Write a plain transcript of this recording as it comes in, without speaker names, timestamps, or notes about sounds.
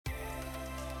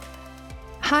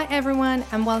Hi everyone,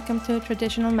 and welcome to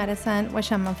Traditional Medicine with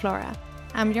Shaman Flora.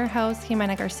 I'm your host,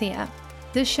 Jimena Garcia.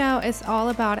 This show is all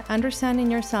about understanding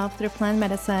yourself through plant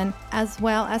medicine, as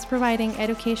well as providing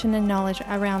education and knowledge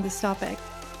around this topic.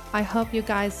 I hope you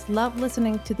guys love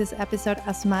listening to this episode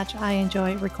as much as I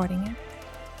enjoy recording it.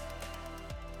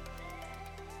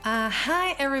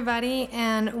 Hi everybody,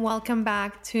 and welcome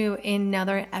back to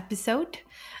another episode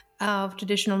of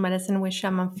Traditional Medicine with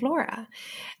Shaman Flora.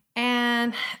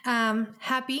 And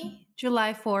happy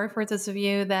July 4th for those of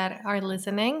you that are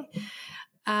listening.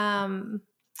 Right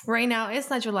now, it's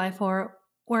not July 4th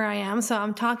where I am, so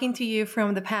I'm talking to you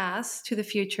from the past to the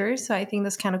future, so I think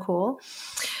that's kind of cool.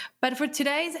 But for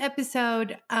today's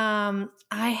episode, I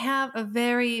have a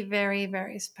very, very,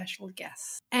 very special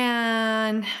guest.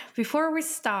 And before we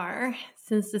start,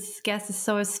 since this guest is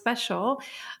so special,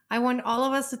 I want all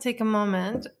of us to take a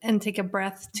moment and take a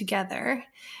breath together.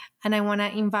 And I want to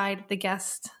invite the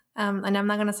guest, and I'm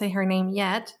not going to say her name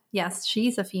yet. Yes,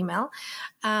 she's a female.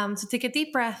 So take a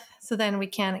deep breath so then we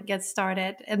can get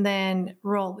started and then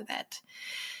roll with it.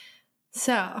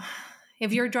 So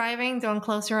if you're driving, don't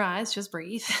close your eyes, just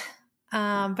breathe.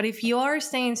 But if you're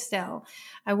staying still,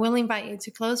 I will invite you to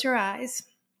close your eyes,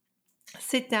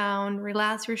 sit down,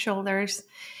 relax your shoulders,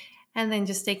 and then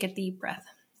just take a deep breath.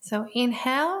 So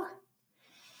inhale.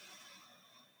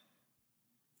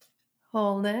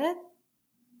 Hold it.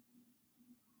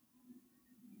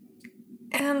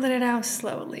 And let it out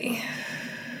slowly.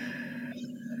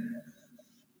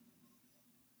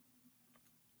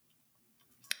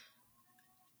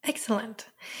 Excellent.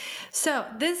 So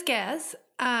this guest,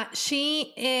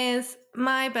 she is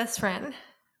my best friend,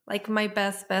 like my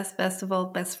best of all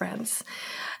best friends.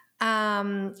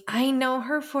 I know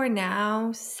her for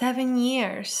now 7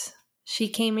 years. She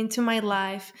came into my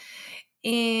life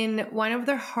in one of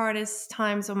the hardest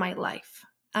times of my life,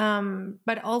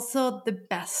 but also the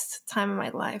best time of my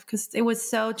life because it was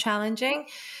so challenging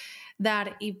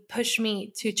that it pushed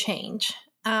me to change.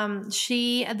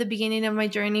 She, at the beginning of my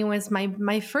journey, was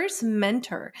my first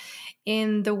mentor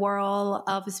in the world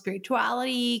of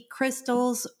spirituality,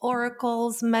 crystals,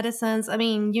 oracles, medicines. I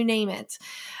mean, you name it.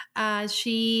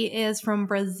 She is from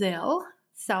Brazil,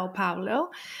 Sao Paulo.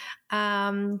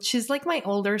 She's like my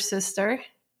older sister.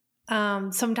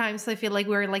 Sometimes I feel like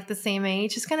we're like the same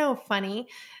age. It's kind of funny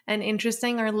and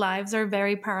interesting. Our lives are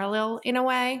very parallel in a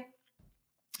way.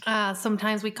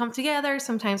 Sometimes we come together,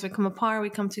 sometimes we come apart, we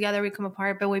come together, we come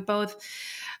apart, but we both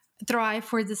thrive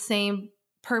for the same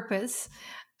purpose.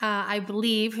 I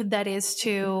believe that is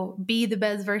to be the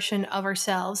best version of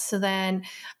ourselves so then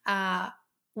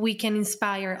we can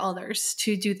inspire others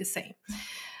to do the same.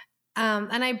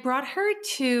 And I brought her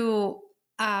to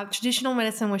Traditional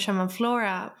Medicine with Shaman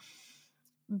Flora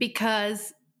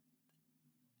because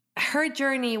her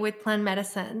journey with plant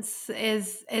medicines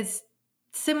is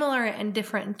similar and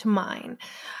different to mine.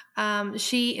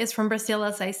 She is from Brazil,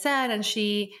 as I said, and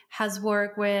she has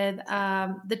worked with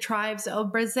the tribes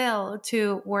of Brazil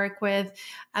to work with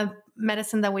a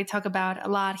medicine that we talk about a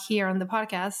lot here on the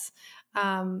podcast,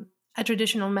 a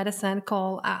traditional medicine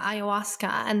called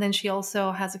ayahuasca. And then she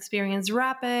also has experienced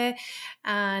rape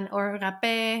or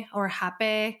rapé or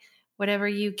hape, whatever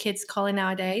you kids call it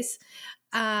nowadays.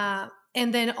 And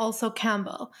then also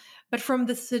Campbell, but from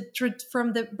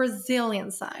the Brazilian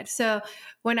side. So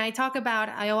when I talk about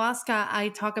ayahuasca, I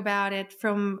talk about it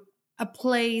from a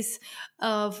place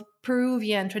of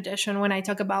Peruvian tradition. When I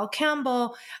talk about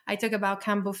Campbell, I talk about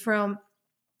Campbell from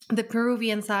the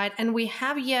Peruvian side. And we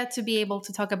have yet to be able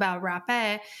to talk about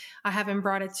rapé. I haven't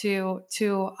brought it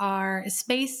to our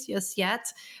space just yet,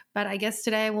 but I guess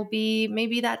today will be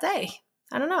maybe that day.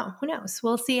 I don't know. Who knows?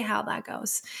 We'll see how that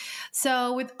goes.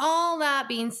 So with all that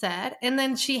being said, and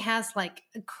then she has like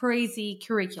a crazy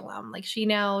curriculum. Like she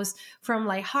knows from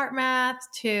like heart math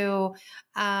to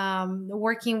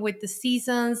working with the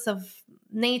seasons of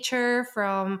nature,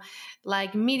 from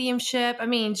like mediumship. I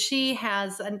mean, she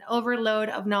has an overload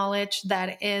of knowledge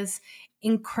that is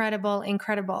incredible.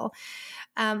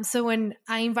 So when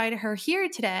I invited her here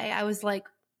today, I was like,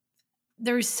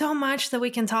 there's so much that we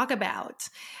can talk about.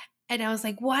 And I was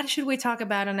like, what should we talk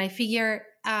about? And I figure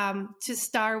to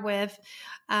start with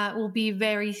will be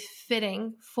very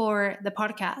fitting for the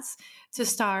podcast to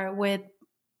start with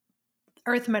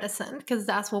earth medicine, because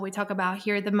that's what we talk about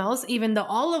here the most, even though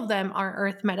all of them are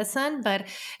earth medicine, but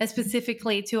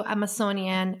specifically to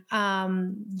Amazonian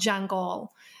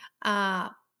jungle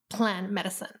plant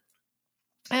medicine.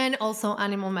 And also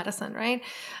animal medicine, right?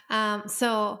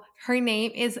 So her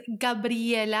name is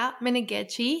Gabriela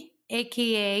Meneghetti,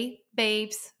 aka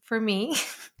Babes for me.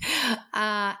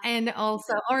 And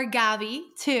also, or Gabi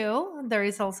too. There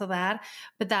is also that,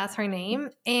 but that's her name.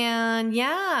 And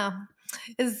yeah,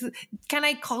 is can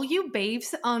I call you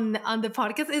babes on the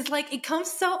podcast? It's like it comes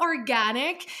so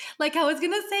organic. Like I was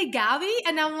gonna say Gabi,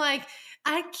 and I'm like,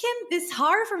 I can't. It's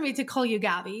hard for me to call you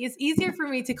Gabi. It's easier for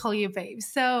me to call you babes.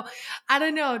 So I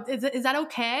don't know. Is that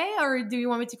okay, or do you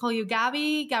want me to call you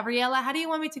Gabi, Gabriella? How do you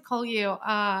want me to call you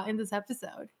in this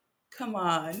episode? Come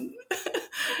on.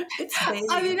 It's I mean,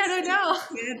 I babes. don't know.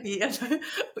 Can't be.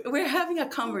 We're having a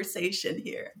conversation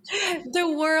here. The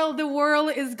world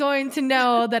is going to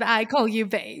know that I call you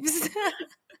babes.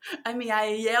 I mean,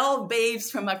 I yell babes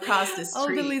from across the All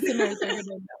the street. listeners are gonna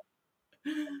know.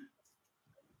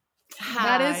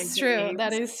 That Hi, is true.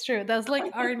 That babes. is true. That's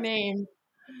like our name.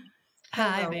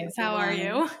 Hi, Hello, babes. How are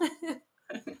everyone.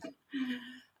 you?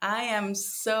 I am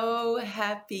so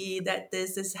happy that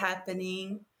this is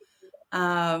happening.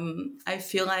 I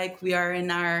feel like we are in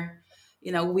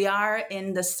we are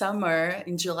in the summer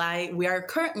in July. We are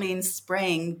currently in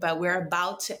spring, but we're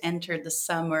about to enter the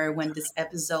summer when this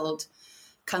episode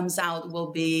comes out,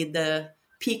 will be the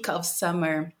peak of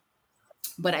summer.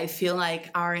 But I feel like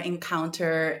our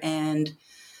encounter and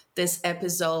this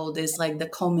episode is like the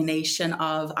culmination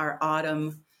of our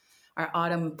autumn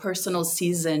personal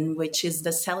season, which is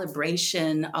the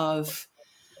celebration of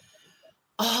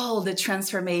all the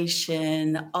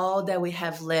transformation, all that we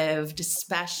have lived,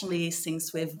 especially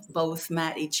since we've both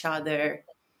met each other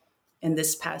in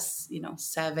this past,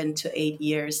 7 to 8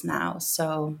 years now.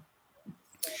 So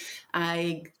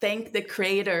I thank the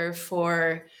creator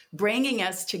for bringing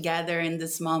us together in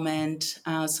this moment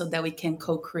so that we can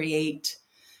co-create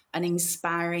an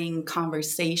inspiring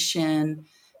conversation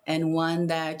and one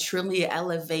that truly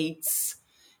elevates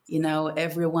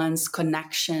everyone's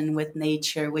connection with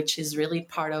nature, which is really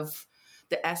part of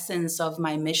the essence of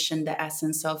my mission, the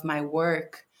essence of my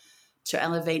work, to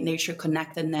elevate nature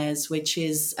connectedness, which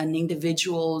is an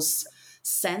individual's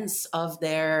sense of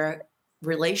their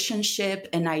relationship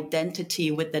and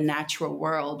identity with the natural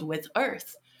world, with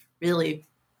Earth, really.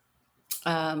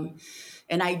 And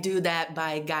I do that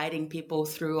by guiding people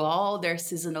through all their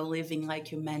seasonal living,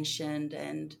 like you mentioned,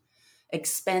 and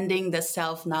expanding the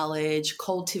self-knowledge,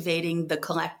 cultivating the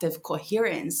collective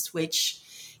coherence, which,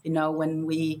 when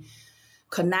we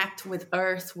connect with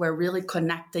Earth, we're really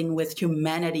connecting with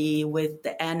humanity, with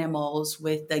the animals,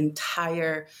 with the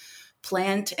entire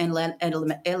plant and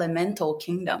elemental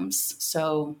kingdoms.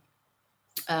 So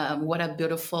what a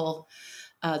beautiful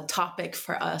topic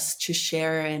for us to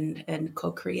share and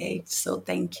co-create. So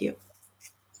thank you.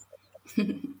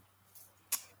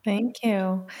 Thank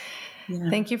you. Yeah.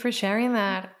 Thank you for sharing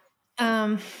that.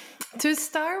 To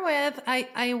start with,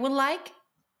 I would like,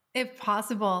 if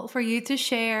possible, for you to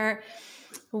share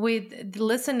with the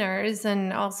listeners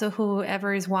and also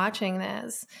whoever is watching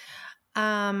this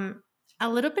a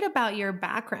little bit about your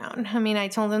background. I mean, I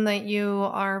told them that you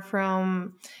are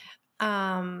from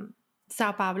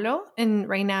Sao Paulo, and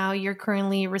right now you're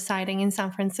currently residing in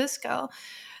San Francisco.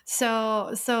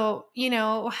 So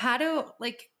how to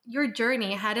like your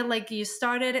journey, how to like you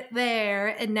started there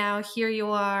and now here you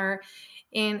are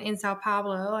in Sao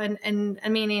Paulo and I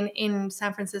mean in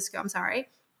San Francisco, I'm sorry.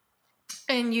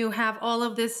 And you have all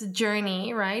of this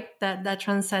journey, right? That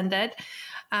transcended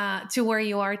to where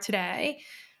you are today.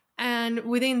 And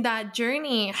within that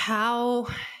journey, how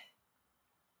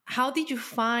did you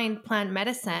find plant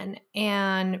medicine?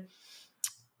 And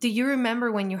do you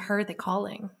remember when you heard the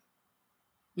calling?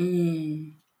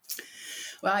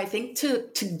 Well, I think to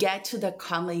get to the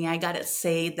calling, I gotta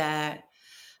say that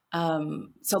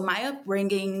so my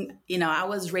upbringing, I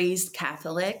was raised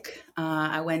Catholic.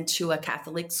 I went to a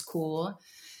Catholic school.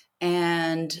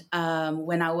 And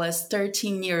when I was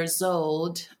 13 years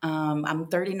old, I'm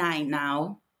 39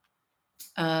 now,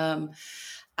 I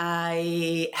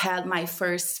had my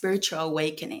first spiritual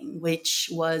awakening, which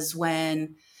was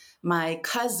when my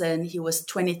cousin, he was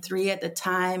 23 at the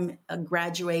time,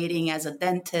 graduating as a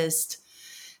dentist.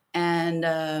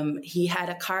 And he had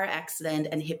a car accident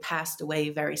and he passed away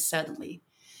very suddenly.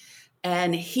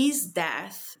 And his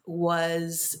death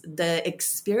was the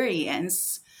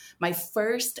experience, my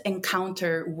first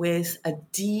encounter with a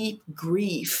deep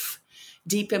grief,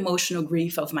 deep emotional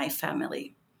grief of my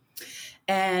family.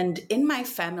 And in my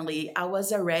family, I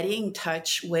was already in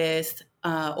touch with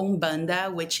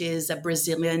Umbanda, which is a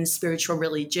Brazilian spiritual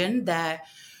religion that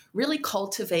really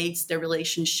cultivates the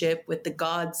relationship with the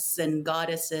gods and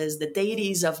goddesses, the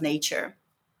deities of nature.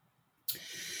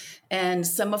 And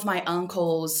some of my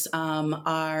uncles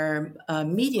are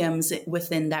mediums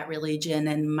within that religion,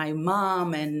 and my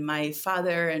mom and my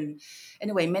father, and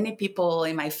anyway, many people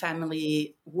in my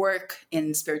family work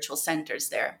in spiritual centers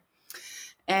there.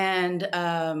 And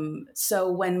so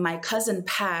when my cousin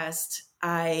passed,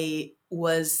 I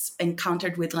was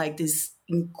encountered with like this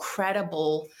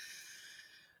incredible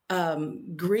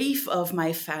grief of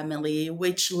my family,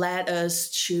 which led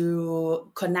us to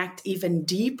connect even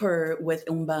deeper with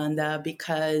Umbanda,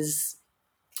 because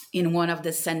in one of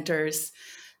the centers,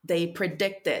 they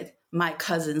predicted my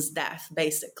cousin's death,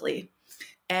 basically.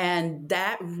 And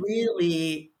that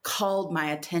really called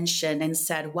my attention and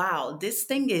said, wow, this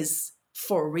thing is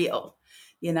for real.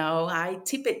 You know, I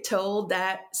tiptoed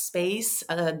that space,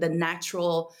 the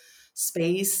natural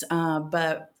space.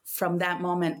 But from that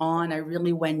moment on, I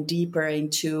really went deeper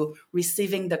into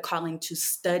receiving the calling to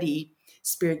study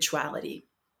spirituality.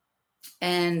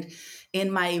 And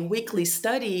in my weekly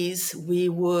studies, we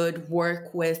would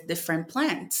work with different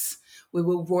plants. We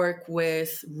would work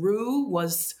with rue,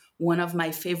 was one of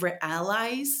my favorite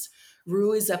allies.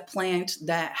 Rue is a plant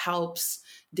that helps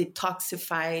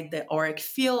detoxify the auric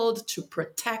field to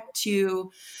protect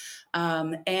you.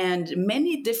 And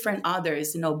many different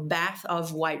others, bath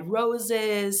of white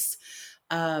roses,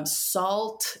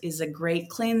 salt is a great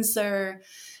cleanser.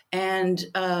 And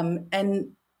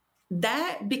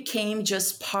that became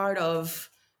just part of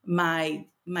my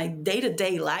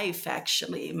day-to-day life,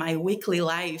 actually, my weekly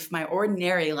life, my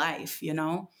ordinary life,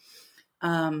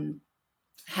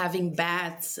 having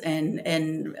baths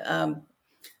and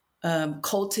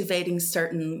cultivating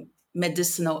certain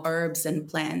medicinal herbs and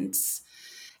plants.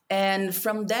 And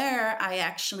from there, I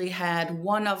actually had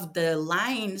one of the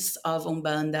lines of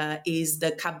Umbanda is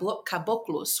the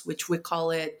caboclos, which we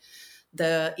call it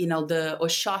the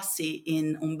Oshasi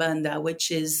in Umbanda,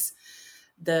 which is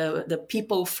the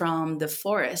people from the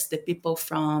forest, the people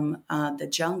from the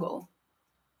jungle,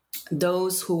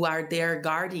 those who are there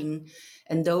guarding,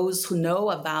 and those who know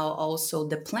about also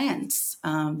the plants,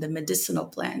 the medicinal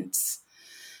plants.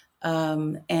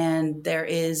 And there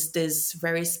is this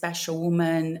very special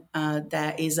woman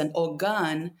that is an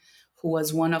Ogun, who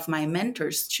was one of my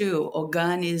mentors too.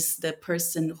 Ogun is the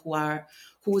person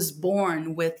who was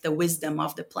born with the wisdom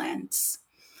of the plants.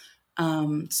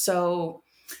 So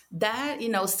that,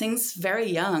 since very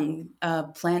young,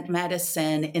 plant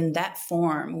medicine in that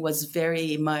form was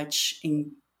very much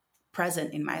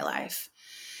present in my life.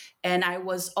 And I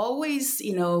was always,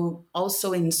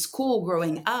 also in school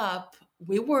growing up,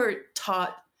 we were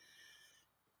taught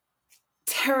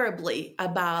terribly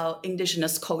about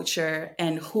Indigenous culture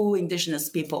and who Indigenous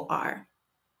people are.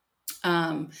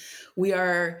 We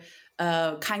are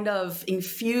kind of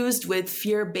infused with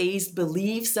fear-based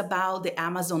beliefs about the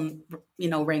Amazon,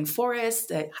 rainforest,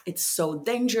 that it's so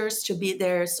dangerous to be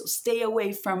there, so stay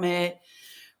away from it,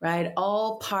 right?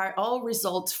 All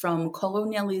results from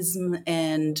colonialism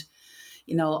and,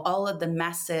 all of the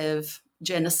massive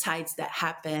genocides that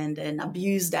happened and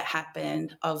abuse that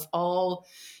happened of all,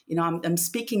 I'm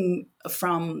speaking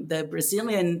from the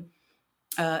Brazilian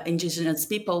indigenous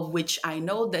people, which I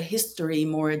know the history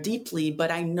more deeply,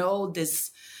 but I know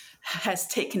this has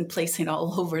taken place in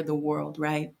all over the world,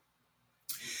 right?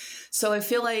 So I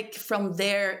feel like from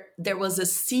there was a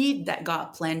seed that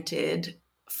got planted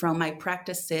from my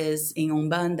practices in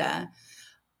Umbanda,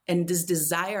 and this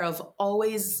desire of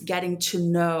always getting to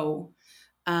know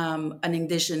an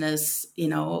indigenous,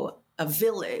 a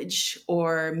village,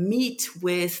 or meet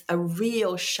with a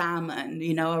real shaman,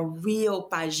 a real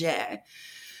pajé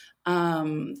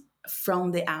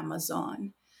from the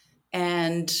Amazon.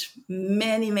 And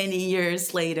many, many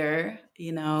years later,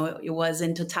 it was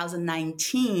in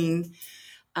 2019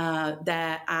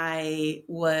 that I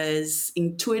was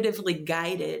intuitively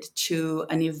guided to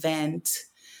an event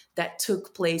that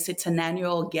took place. It's an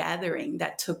annual gathering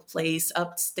that took place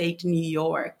upstate New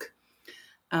York.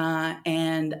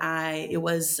 And it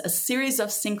was a series of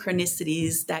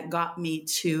synchronicities that got me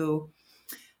to,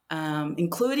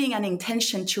 including an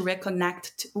intention to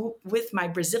reconnect with my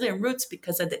Brazilian roots,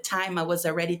 because at the time I was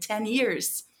already 10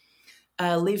 years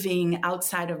living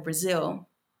outside of Brazil,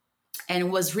 and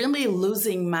was really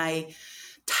losing my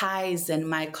ties and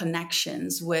my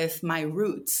connections with my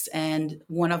roots. And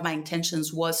one of my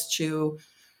intentions was to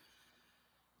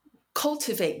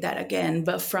cultivate that again,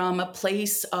 but from a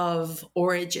place of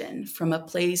origin, from a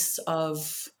place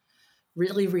of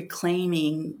really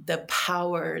reclaiming the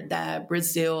power that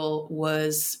Brazil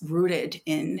was rooted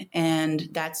in. And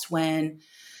that's when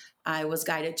I was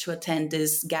guided to attend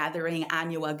this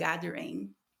annual gathering.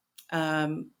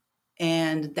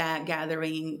 And that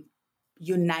gathering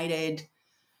united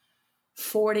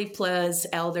 40 plus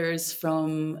elders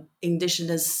from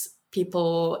indigenous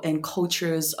people and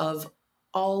cultures of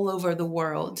all over the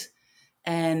world.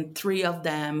 And 3 of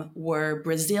them were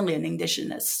Brazilian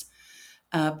indigenous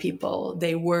people.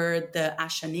 They were the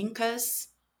Ashaninkas,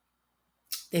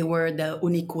 they were the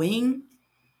Unicuin,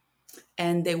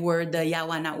 and they were the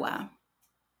Yawanawa.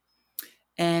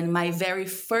 And my very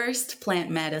first plant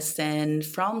medicine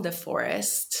from the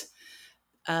forest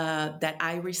that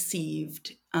I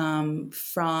received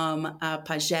from a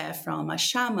pajé, from a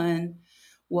shaman,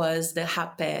 was the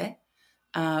rapé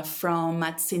from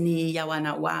Matsini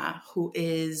Yawanawa, who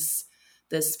is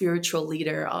the spiritual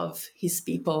leader of his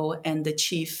people and the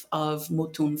chief of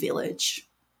Mutun village.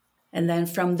 And then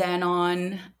from then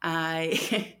on,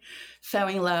 I fell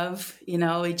in love.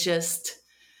 It just,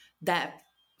 that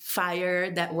fire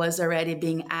that was already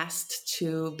being asked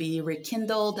to be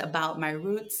rekindled about my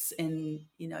roots and,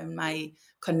 in my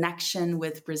connection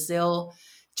with Brazil,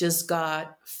 just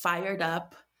got fired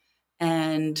up.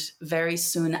 And very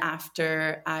soon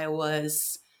after, I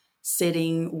was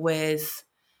sitting with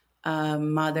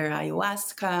Mother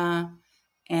Ayahuasca,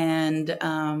 and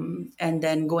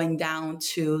then going down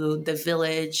to the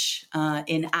village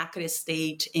in Acre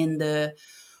State in the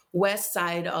west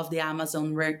side of the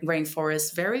Amazon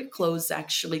rainforest, very close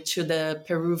actually to the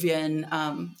Peruvian,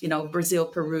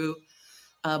 Brazil-Peru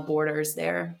borders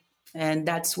there. And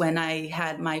that's when I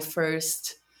had my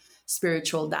first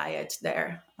spiritual diet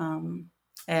there.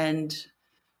 And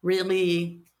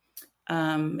really,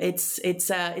 it's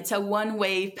a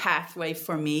one-way pathway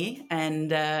for me,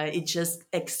 and it just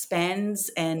expands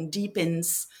and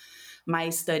deepens my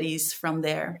studies from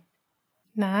there.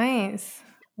 Nice.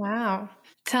 Wow.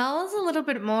 Tell us a little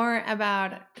bit more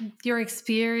about your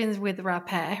experience with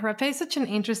rapé. Rapé is such an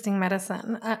interesting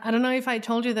medicine. I don't know if I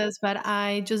told you this, but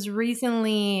I just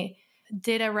recently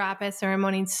did a rapé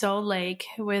ceremony in Salt Lake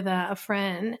with a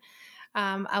friend.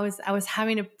 I was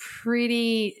having a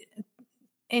pretty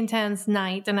intense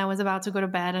night and I was about to go to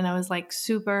bed and I was like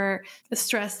super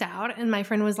stressed out. And my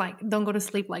friend was like, "Don't go to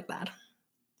sleep like that."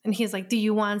 And he's like, "Do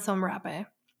you want some rapé?"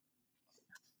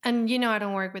 And I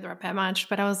don't work with rapé much,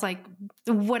 but I was like,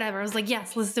 whatever. I was like,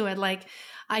 yes, let's do it. Like,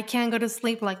 I can't go to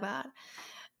sleep like that.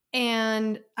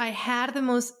 And I had the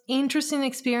most interesting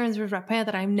experience with rapé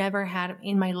that I've never had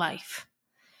in my life.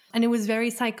 And it was very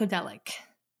psychedelic.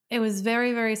 It was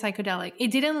very, very psychedelic.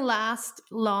 It didn't last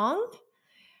long,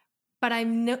 but I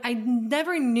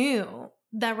never knew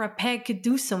that rapé could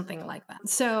do something like that.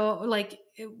 So like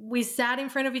we sat in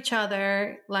front of each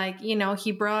other, like,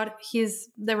 he brought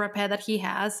the rapé that he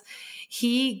has.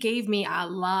 He gave me a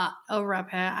lot of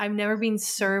rapé. I've never been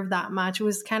served that much. It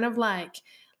was kind of like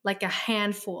a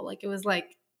handful. Like it was like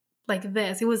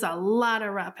this. It was a lot of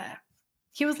rapé.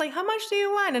 He was like, "How much do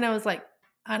you want?" And I was like,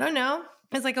 "I don't know."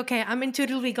 It's like, okay, I'm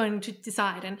intuitively going to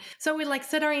decide. And so we like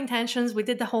set our intentions. We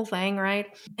did the whole thing, right?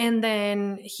 And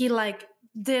then he like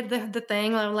did the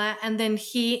thing, blah, blah, blah. And then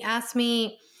he asked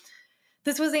me,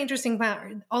 this was the interesting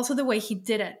part. Also the way he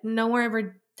did it. No one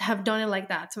ever have done it like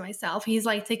that to myself. He's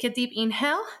like, take a deep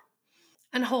inhale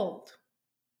and hold.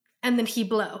 And then he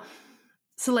blow.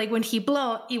 So like when he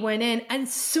blow, it went in. And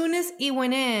as soon as it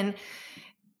went in,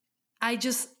 I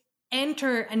just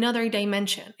enter another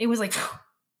dimension. It was like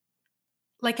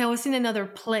I was in another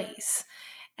place.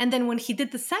 And then when he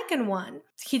did the second one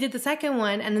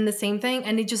and then the same thing,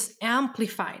 and it just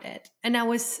amplified it. And I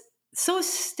was so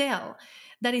still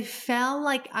that it felt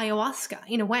like ayahuasca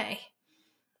in a way.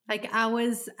 Like I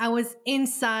was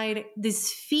inside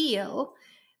this field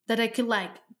that I could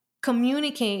like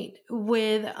communicate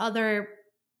with other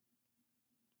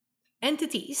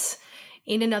entities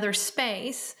in another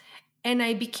space. And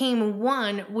I became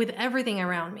one with everything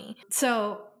around me.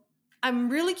 So I'm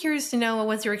really curious to know what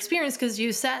was your experience, because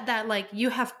you said that like you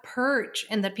have purge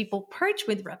and that people purge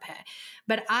with rapé,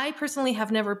 but I personally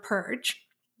have never purged.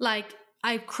 Like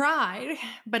I cried,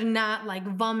 but not like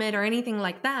vomit or anything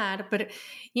like that. But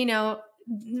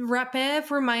rapé,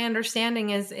 for my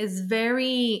understanding, is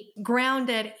very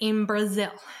grounded in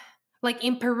Brazil. Like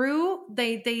in Peru,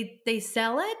 they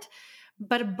sell it,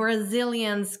 but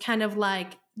Brazilians kind of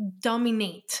like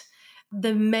dominate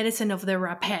the medicine of the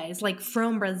rapés, like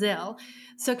from Brazil.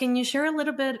 So can you share a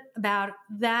little bit about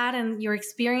that and your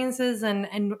experiences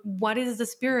and what is the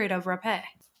spirit of rapé?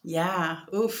 Yeah,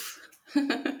 oof.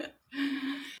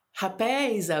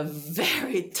 Rapé is a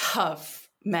very tough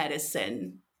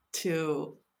medicine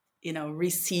to,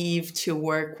 receive, to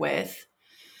work with.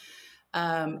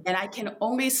 And I can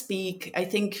only speak, I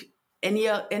think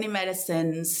any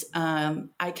medicines,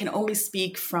 I can only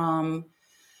speak from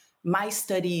my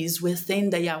studies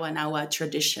within the Yawanawa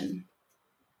tradition.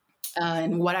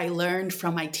 and what I learned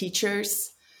from my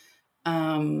teachers,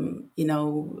 from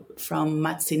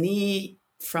Matsini,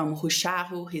 from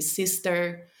Hushahu, his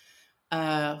sister,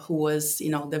 who was,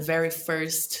 the very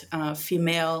first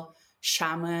female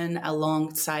shaman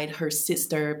alongside her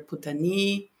sister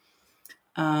Putani,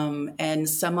 and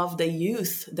some of the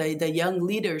youth, the young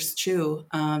leaders too,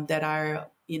 that are,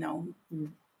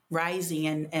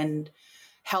 rising and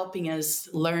helping us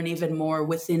learn even more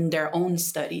within their own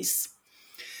studies.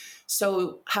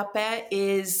 So Rapé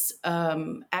is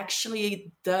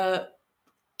actually the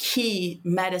key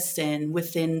medicine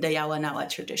within the Yawanawa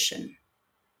tradition.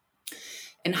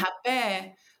 And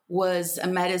Rapé was a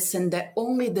medicine that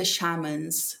only the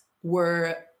shamans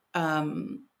were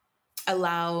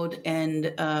allowed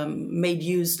and made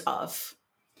use of.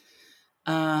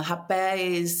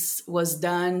 Rapé was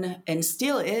done and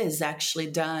still is actually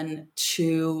done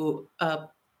to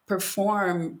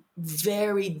perform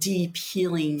very deep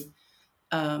healing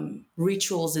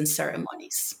rituals and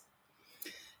ceremonies.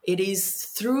 It is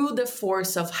through the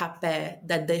force of Rapé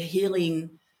that the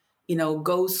healing,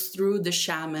 goes through the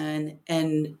shaman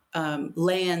and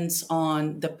lands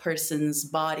on the person's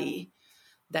body.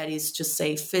 That is to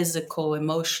say, physical,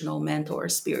 emotional, mental, or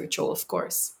spiritual, of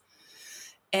course.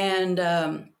 And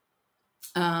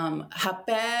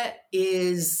Rapé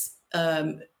is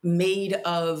made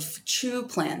of two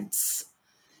plants.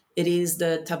 It is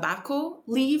the tobacco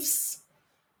leaves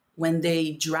when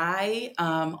they dry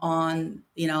on,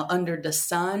 under the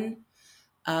sun,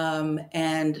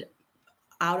 and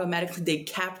automatically they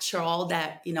capture all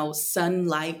that,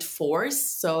 sunlight force.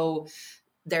 So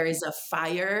there is a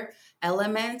fire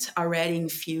element already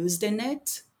infused in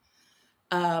it.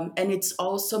 And it's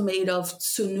also made of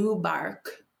tsunu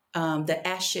bark, the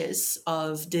ashes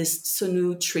of this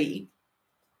tsunu tree,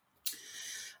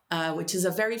 which is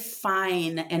a very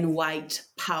fine and white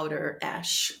powder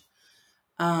ash.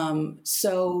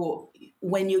 So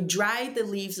when you dry the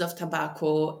leaves of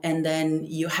tobacco and then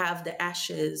you have the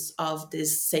ashes of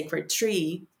this sacred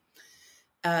tree,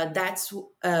 that's,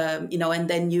 and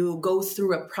then you go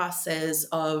through a process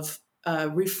of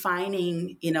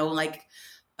refining,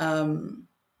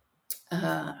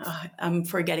 I'm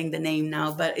forgetting the name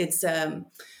now, but it's,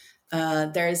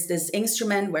 there's this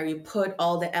instrument where you put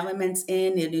all the elements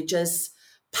in and you just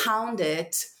pound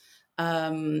it.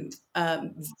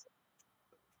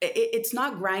 It's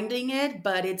not grinding it,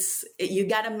 but you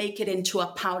got to make it into a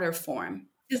powder form.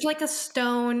 It's like a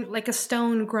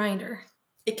stone grinder.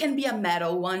 It can be a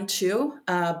metal one too,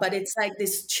 but it's like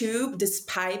this tube, this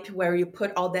pipe where you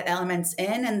put all the elements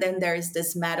in, and then there's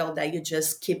this metal that you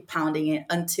just keep pounding it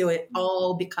until it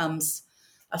all becomes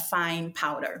a fine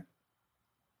powder.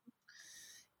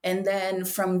 And then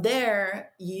from there,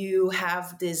 you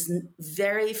have this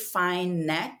very fine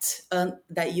net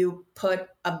that you put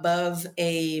above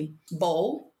a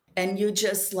bowl, and you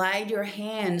just slide your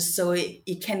hand so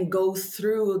it can go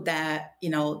through that,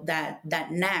 that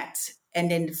net, and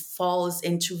then it falls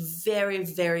into very,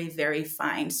 very, very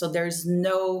fine. So there's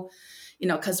no,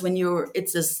 because when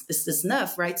it's this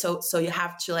snuff, right? So you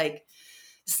have to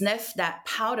sniff that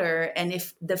powder, and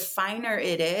if the finer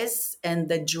it is and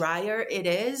the drier it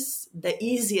is, the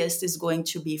easiest is going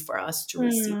to be for us to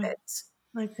receive it.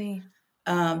 I see.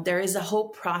 There is a whole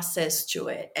process to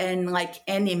it, and like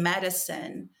any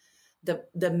medicine,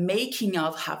 the making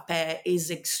of Rapé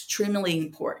is extremely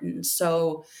important.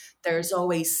 So there's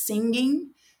always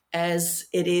singing, as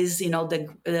it is,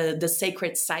 the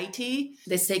sacred saiti,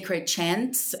 the sacred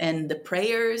chants and the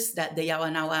prayers that the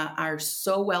Yawanawa are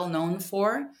so well known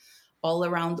for all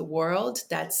around the world.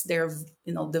 That's their,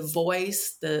 the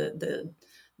voice,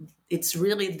 it's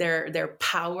really their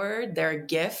power, their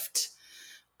gift.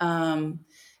 And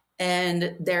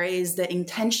there is the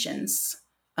intentions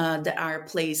that are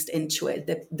placed into it,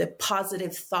 the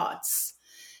positive thoughts.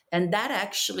 And that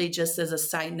actually, just as a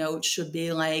side note, should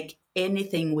be like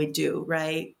anything we do,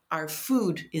 right? Our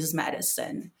food is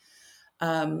medicine.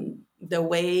 The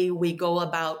way we go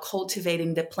about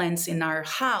cultivating the plants in our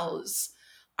house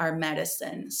are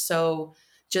medicine. So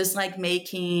just like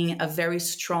making a very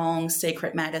strong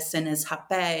sacred medicine as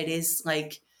Rapé, it is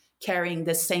like carrying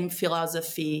the same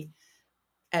philosophy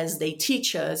as they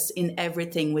teach us in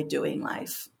everything we do in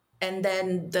life. And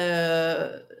then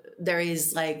there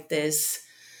is like this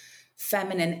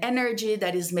feminine energy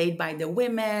that is made by the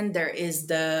women. There is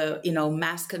the,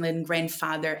 masculine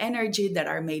grandfather energy that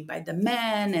are made by the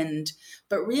men.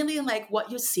 But really, like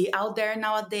what you see out there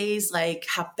nowadays, like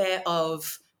Rapé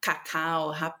of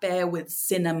cacao, Rapé with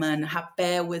cinnamon,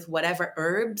 Rapé with whatever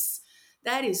herbs,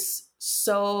 that is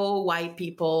so white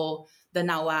people, the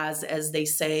Nawas, as they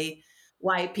say,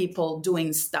 white people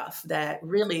doing stuff that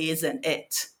really isn't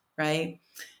it, right?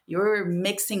 You're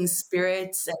mixing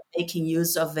spirits and making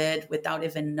use of it without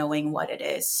even knowing what it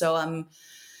is. So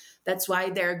that's why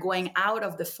they're going out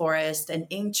of the forest and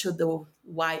into the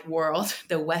white world,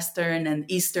 the Western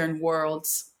and Eastern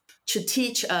worlds, to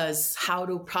teach us how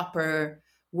to proper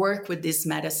work with these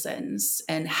medicines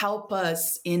and help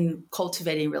us in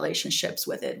cultivating relationships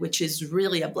with it, which is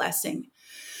really a blessing.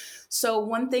 So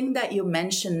one thing that you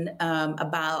mentioned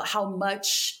about how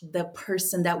much the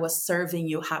person that was serving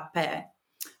you hape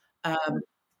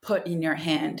put in your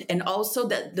hand, and also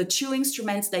that the two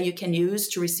instruments that you can use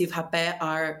to receive hape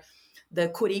are the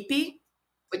kuripi,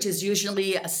 which is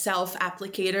usually a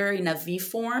self-applicator in a V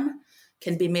form,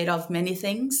 can be made of many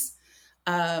things,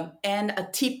 and a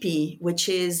tipi, which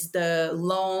is the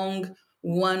long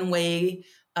one-way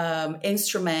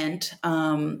instrument,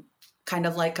 kind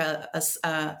of like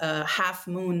a half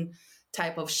moon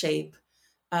type of shape,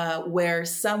 where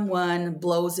someone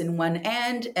blows in one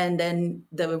end and then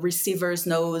the receiver's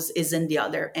nose is in the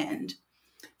other end.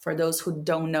 For those who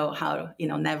don't know how,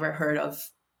 never heard of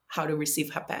how to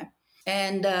receive hape.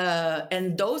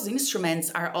 And those instruments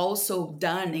are also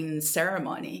done in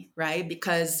ceremony, right?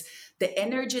 Because the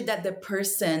energy that the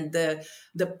person, the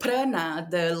prana,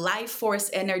 the life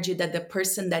force energy that the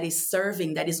person that is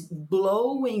serving, that is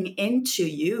blowing into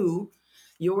you,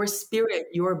 your spirit,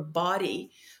 your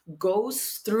body,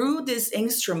 goes through this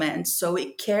instrument. So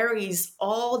it carries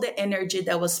all the energy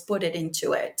that was put it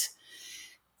into it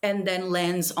and then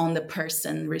lands on the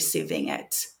person receiving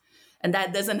it. And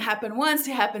that doesn't happen once,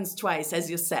 it happens twice,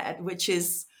 as you said, which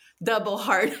is double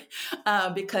hard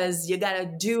because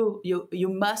you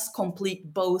must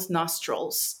complete both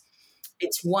nostrils.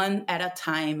 It's one at a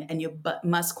time, and you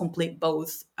must complete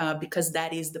both because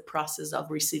that is the process of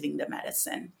receiving the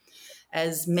medicine.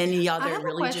 As many I other have a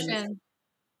religions. question.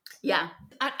 Yeah.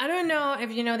 I don't know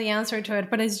if you know the answer to it,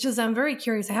 but it's just I'm very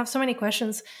curious. I have so many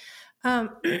questions.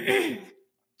 Um, the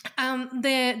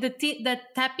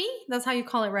tapi, that's how you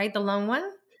call it, right? The long one,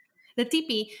 the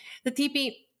tipi, the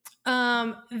tipi,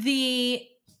 the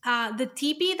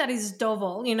tipi that is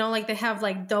double, like they have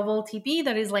like double tipi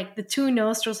that is like the two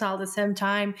nostrils all at the same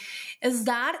time. Is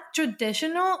that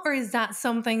traditional, or is that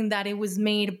something that it was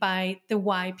made by the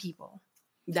white people?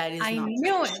 That is I not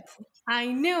knew it. traditional. I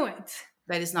knew it.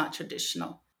 That is not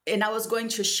traditional. And I was going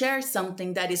to share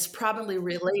something that is probably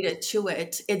related to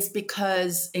it. It's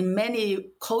because in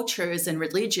many cultures and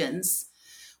religions,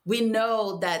 we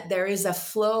know that there is a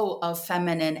flow of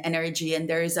feminine energy and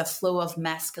there is a flow of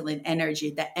masculine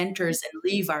energy that enters and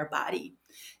leaves our body.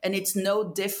 And it's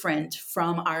no different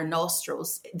from our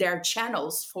nostrils. There are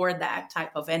channels for that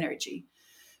type of energy,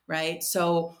 right?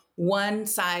 So one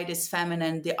side is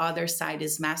feminine, the other side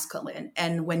is masculine.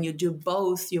 And when you do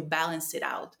both, you balance it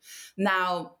out.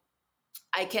 Now,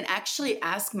 I can actually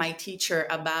ask my teacher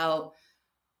about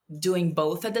doing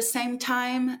both at the same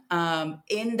time.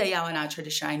 In the Yawana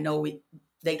tradition, I know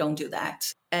they don't do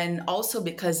that. And also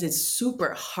because it's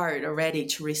super hard already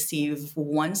to receive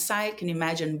one side. Can you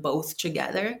imagine both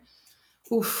together?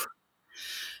 Oof.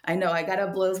 I know I gotta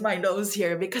blow my nose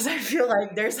here because I feel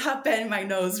like there's hot pen in my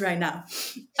nose right now.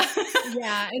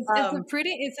 Yeah,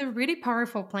 it's a really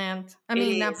powerful plant. I It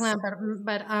mean, not is. plant,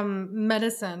 but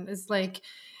medicine is like,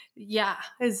 yeah,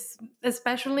 is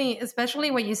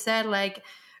especially what you said, like,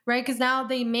 right? Because now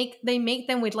they make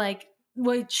them with like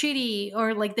with chili,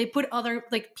 or like they put other,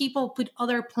 like people put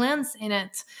other plants in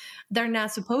it they're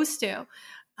not supposed to.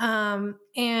 And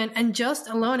just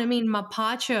alone, I mean,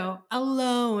 mapacho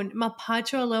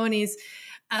alone is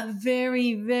a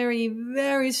very, very,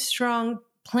 very strong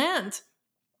plant.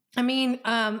 I mean,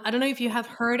 I don't know if you have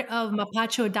heard of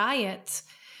mapacho diets,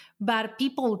 but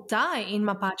people die in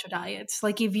mapacho diets.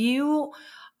 Like if you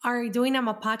are doing a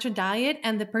mapacho diet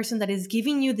and the person that is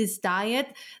giving you this diet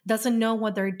doesn't know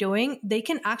what they're doing, they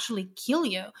can actually kill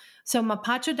you. So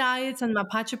mapacho diets and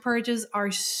mapacho purges are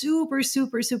super,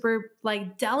 super, super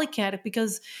like delicate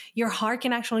because your heart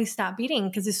can actually stop beating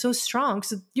because it's so strong.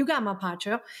 So you got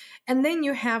mapacho, and then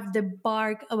you have the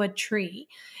bark of a tree.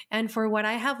 And for what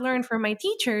I have learned from my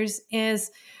teachers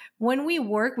is when we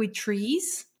work with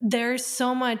trees, there's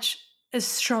so much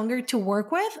stronger to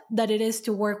work with that it is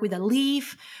to work with a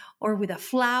leaf or with a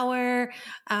flower,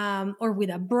 or with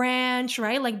a branch,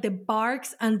 right? Like the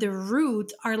barks and the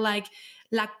root are like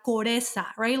la coreza,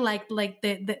 right? Like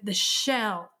the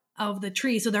shell of the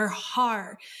tree. So they're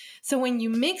hard. So when you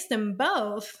mix them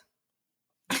both,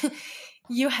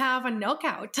 you have a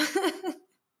knockout.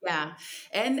 Yeah.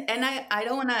 And I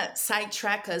don't want to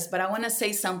sidetrack us, but I want to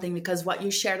say something because what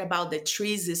you shared about the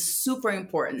trees is super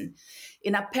important.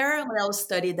 In a parallel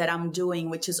study that I'm doing,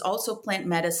 which is also plant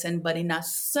medicine, but in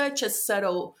such a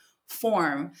subtle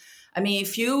form. I mean,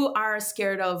 if you are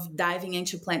scared of diving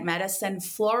into plant medicine,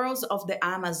 florals of the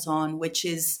Amazon, which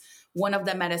is one of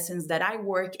the medicines that I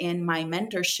work in my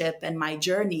mentorship and my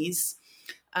journeys,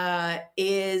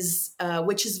 is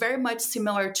which is very much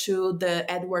similar to the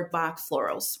Edward Bach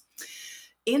florals.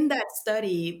 In that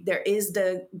study, there is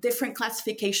the different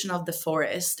classification of the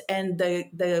forest, and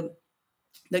the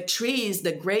trees,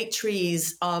 the great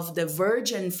trees of the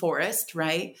virgin forest,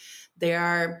 right? They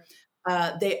are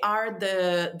the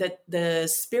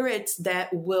spirits that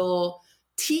will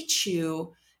teach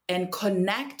you and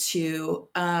connect you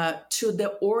to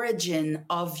the origin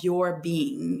of your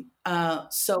being.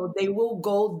 So they will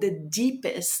go the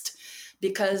deepest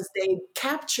because they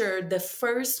capture the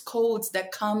first codes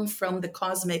that come from the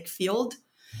cosmic field,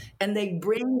 and they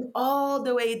bring all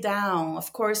the way down,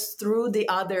 of course, through the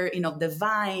other, the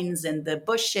vines and the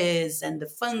bushes and the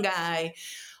fungi,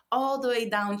 all the way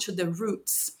down to the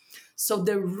roots. So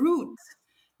the roots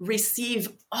receive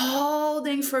all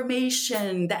the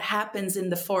information that happens in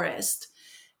the forest,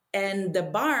 and the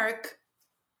bark,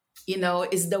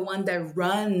 is the one that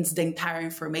runs the entire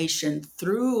information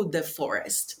through the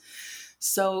forest.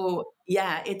 So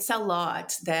yeah, it's a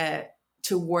lot that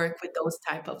to work with those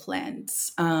type of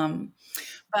plants.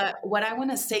 But what I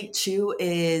want to say too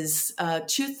is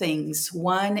two things.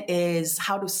 One is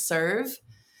how to serve,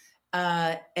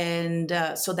 and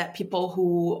so that people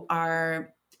who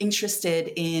are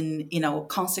interested in,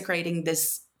 consecrating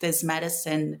this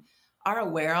medicine are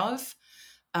aware of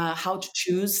how to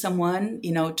choose someone,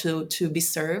 to be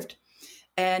served,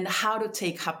 and how to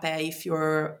take rapé if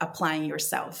you're applying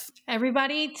yourself.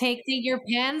 Everybody, take your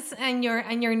pens and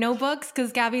your notebooks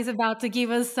because Gabby's about to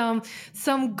give us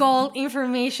some gold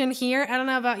information here. I don't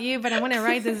know about you, but I want to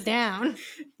write this down.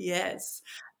 Yes.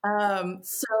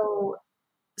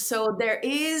 So there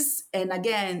is, and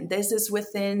again, this is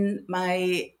within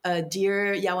my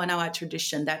dear Yawanawa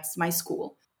tradition. That's my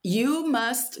school. You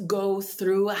must go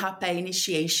through a rapé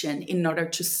initiation in order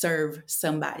to serve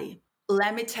somebody.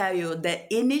 Let me tell you, the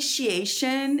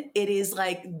initiation, it is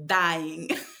like dying.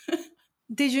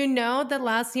 Did you know that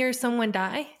last year someone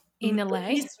died in It's LA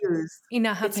misused. in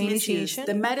a It's rapé misused. initiation?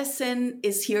 The medicine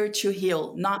is here to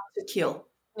heal, not to kill.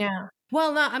 Yeah.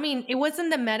 Well, no, I mean, it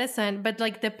wasn't the medicine, but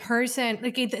like the person,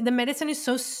 like the medicine is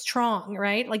so strong,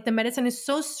 right? Like the medicine is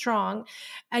so strong,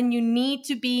 and you need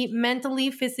to be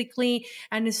mentally, physically,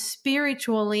 and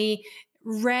spiritually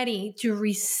ready to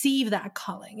receive that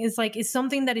calling. It's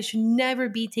something that it should never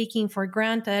be taken for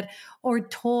granted or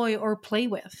toy or play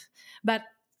with. But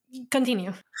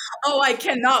continue. Oh, I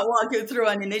cannot walk you through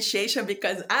an initiation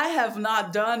because I have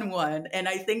not done one. And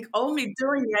I think only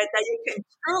doing it that you can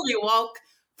truly walk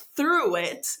through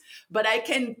it. But I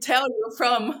can tell you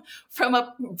from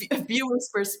a viewer's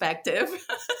perspective.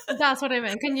 That's what I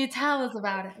meant. Can you tell us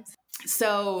about it?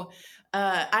 So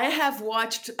I have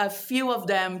watched a few of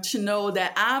them to know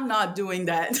that I'm not doing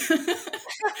that.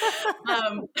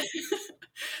 um,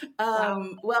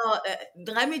 Wow.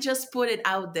 let me just put it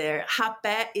out there.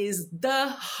 Rapé is the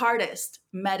hardest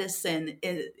medicine,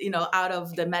 out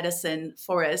of the medicine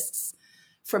forests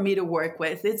for me to work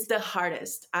with. It's the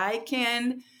hardest. I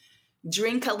can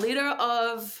drink a liter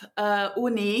of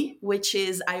uni, which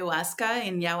is ayahuasca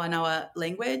in Yawanawa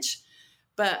language.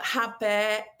 But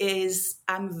rapé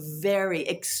I'm very,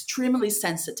 extremely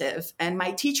sensitive. And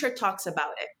my teacher talks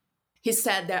about it. He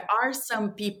said there are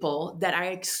some people that are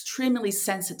extremely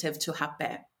sensitive to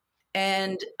rapé.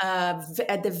 And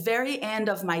at the very end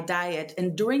of my diet,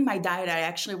 and during my diet, I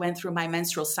actually went through my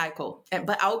menstrual cycle.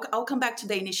 But I'll come back to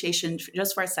the initiation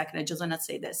just for a second. I just want to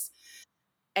say this.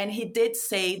 And he did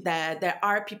say that there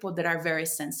are people that are very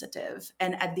sensitive.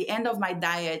 And at the end of my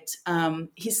diet,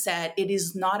 he said it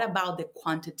is not about the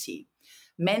quantity.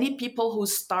 Many people who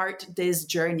start this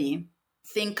journey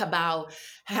think about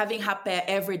having rapé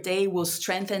every day will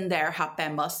strengthen their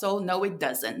rapé muscle. No, it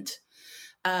doesn't.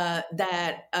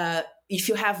 That if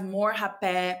you have more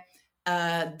rapé,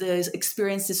 the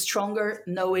experience is stronger.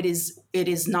 No, it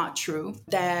is not true.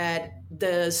 That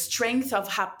the strength of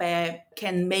rapé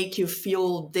can make you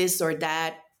feel this or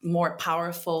that more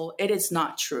powerful. It is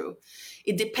not true.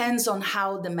 It depends on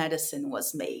how the medicine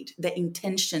was made, the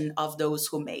intention of those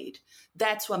who made.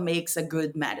 That's what makes a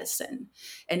good medicine.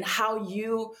 And how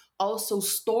you also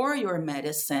store your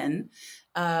medicine,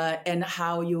 and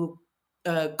how you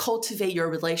cultivate your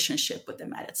relationship with the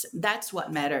medicine. That's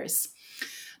what matters.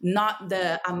 not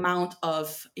the amount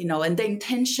of, and the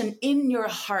intention in your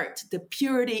heart, the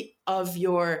purity of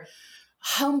your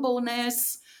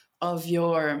humbleness, of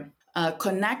your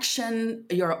connection,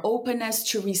 your openness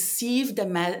to receive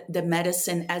the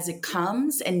medicine as it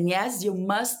comes. And yes, you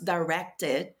must direct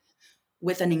it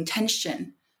with an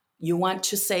intention. You want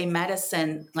to say,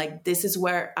 medicine, like, this is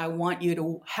where I want you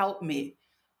to help me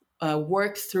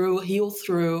work through, heal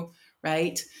through,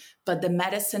 right? But the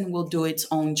medicine will do its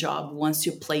own job once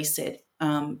you place it,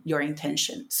 your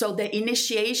intention. So the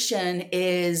initiation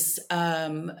is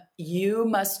you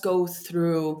must go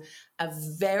through a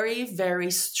very,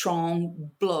 very strong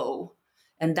blow.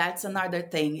 And that's another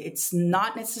thing. It's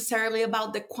not necessarily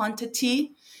about the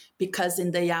quantity, because in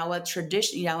the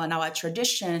Yawanawa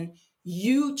tradition,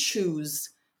 you choose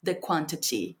the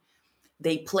quantity.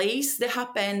 They place the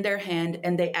hapa in their hand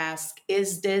and they ask,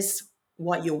 is this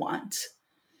what you want?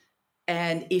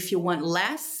 And if you want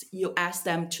less, you ask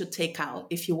them to take out.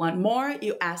 If you want more,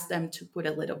 you ask them to put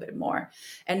a little bit more.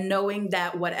 And knowing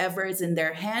that whatever is in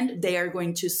their hand, they are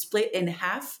going to split in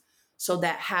half. So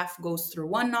that half goes through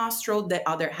one nostril, the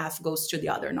other half goes to the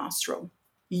other nostril.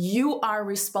 You are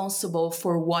responsible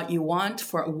for what you want,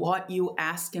 for what you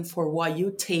ask, and for what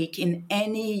you take in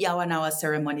any Yawanawa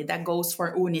ceremony. That goes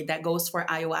for uni, that goes for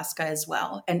ayahuasca as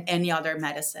well, and any other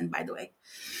medicine, by the way.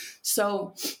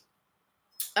 So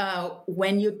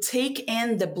when you take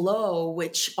in the blow,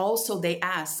 which also they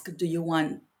ask, do you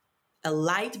want a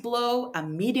light blow, a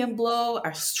medium blow,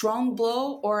 a strong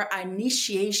blow, or an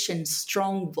initiation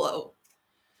strong blow?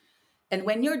 And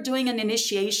when you're doing an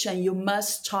initiation, you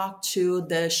must talk to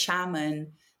the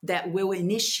shaman that will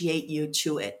initiate you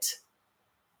to it.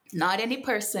 Not any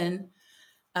person,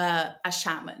 a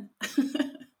shaman.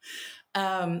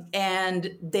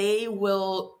 And they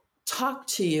will talk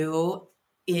to you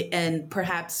and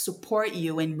perhaps support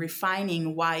you in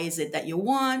refining why is it that you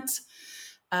want.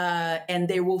 And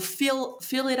they will feel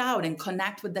it out and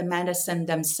connect with the medicine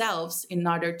themselves in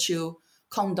order to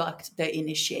conduct the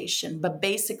initiation. But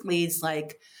basically, it's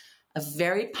like a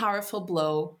very powerful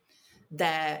blow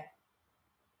that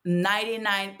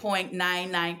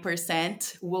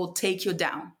 99.99% will take you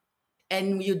down.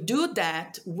 And you do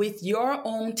that with your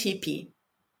own TP.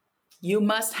 You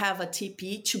must have a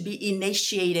TP to be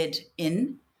initiated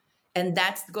in, and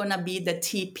that's going to be the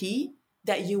TP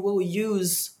that you will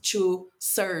use to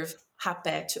serve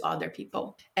hape to other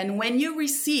people. And when you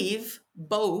receive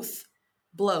both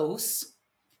blows,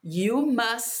 you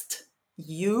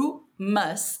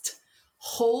must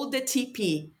hold the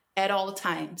TP at all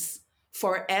times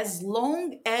for as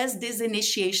long as this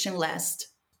initiation lasts.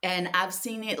 And I've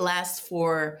seen it last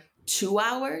for 2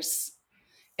 hours,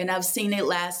 and I've seen it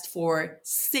last for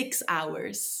 6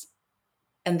 hours.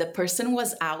 And the person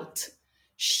was out,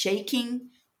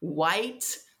 shaking,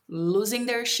 white, losing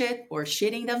their shit or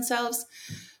shitting themselves.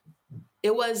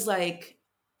 It was like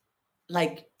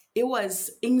it was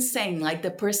insane. Like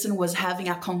the person was having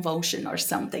a convulsion or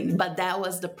something. But that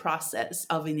was the process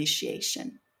of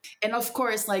initiation. And of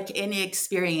course, like any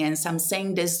experience, I'm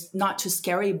saying this not to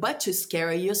scare you, but to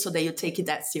scare you so that you take it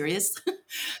that serious.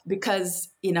 Because,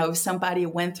 if somebody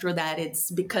went through that, it's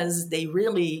because they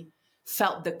really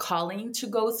felt the calling to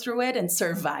go through it and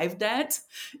survive that,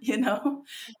 because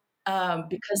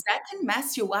that can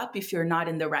mess you up if you're not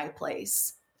in the right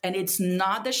place. And it's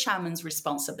not the shaman's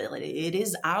responsibility. It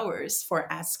is ours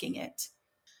for asking it.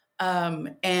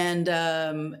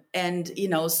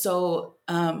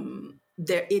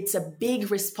 It's a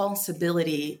big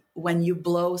responsibility when you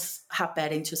blow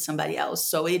hapet into somebody else.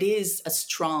 So it is a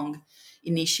strong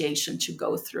initiation to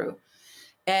go through.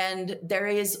 And there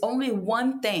is only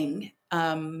one thing,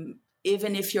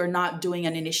 even if you're not doing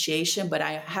an initiation, but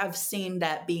I have seen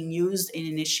that being used in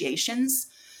initiations,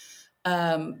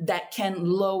 that can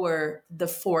lower the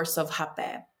force of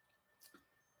hapet.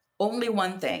 Only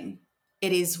one thing.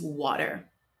 It is water.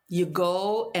 You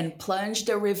go and plunge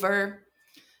the river.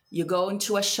 You go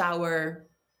into a shower.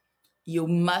 You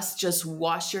must just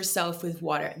wash yourself with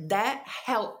water. That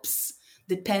helps,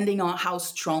 depending on how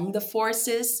strong the force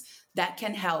is. That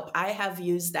can help. I have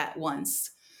used that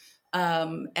once,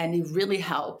 and it really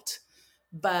helped.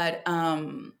 But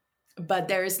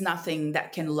there is nothing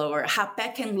that can lower.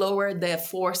 Hape can lower the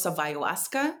force of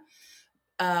ayahuasca,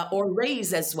 or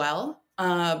raise as well.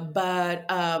 But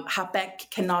Hape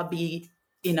cannot be,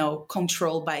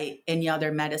 controlled by any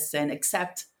other medicine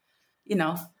except,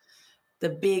 the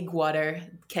big water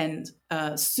can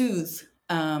soothe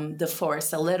the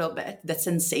force a little bit, the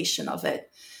sensation of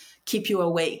it, keep you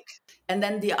awake. And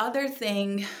then the other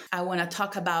thing I want to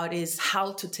talk about is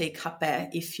how to take hape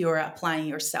if you're applying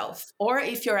yourself or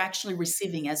if you're actually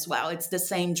receiving as well. It's the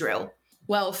same drill.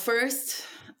 Well, first,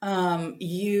 and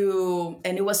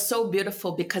it was so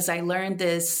beautiful because I learned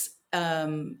this.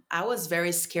 I was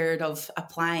very scared of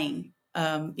applying,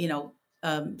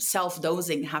 self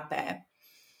dosing hape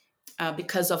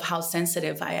because of how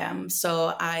sensitive I am.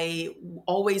 So I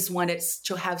always wanted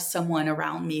to have someone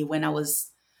around me when I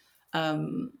was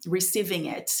receiving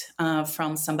it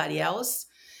from somebody else.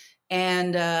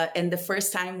 And the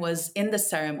first time was in the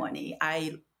ceremony.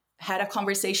 I had a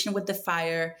conversation with the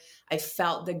fire. I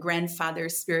felt the grandfather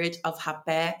spirit of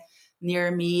Rapé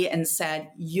near me and said,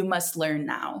 "You must learn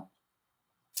now."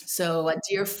 So a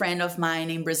dear friend of mine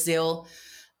in Brazil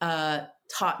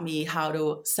taught me how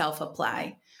to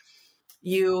self-apply.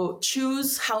 You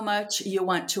choose how much you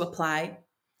want to apply,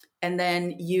 and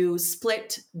then you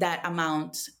split that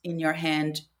amount in your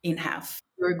hand in half.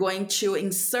 You're going to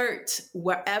insert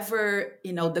wherever,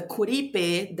 the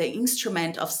curipe, the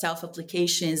instrument of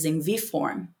self-application, is in V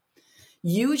form.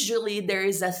 Usually there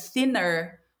is a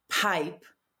thinner pipe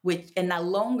and a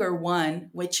longer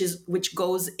one, which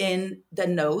goes in the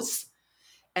nose,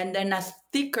 and then a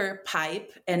thicker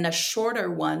pipe and a shorter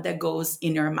one that goes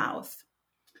in your mouth.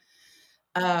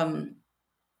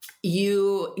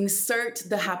 You insert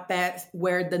the rapé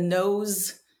where the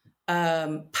nose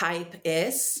pipe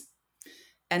is,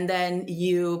 and then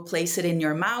you place it in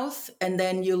your mouth, and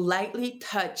then you lightly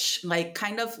touch, like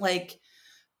kind of like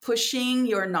pushing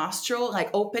your nostril, like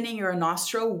opening your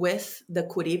nostril with the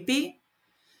curipe,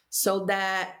 so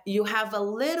that you have a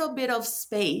little bit of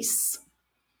space.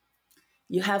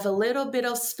 You have a little bit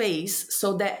of space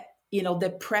so that,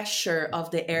 the pressure of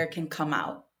the air can come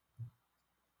out.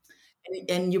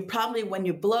 And you probably, when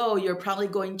you blow, you're probably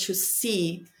going to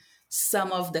see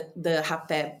some of the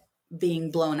rapé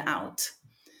being blown out.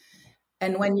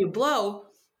 And when you blow,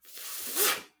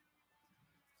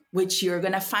 which you're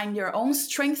going to find your own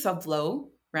strength of blow,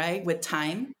 right, with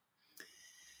time.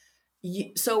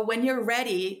 So when you're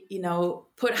ready,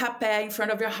 put rapé in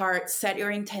front of your heart, set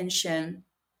your intention,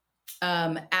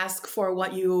 ask for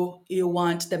what you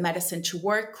want the medicine to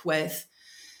work with,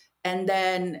 and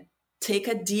then take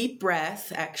a deep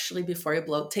breath. Actually, before you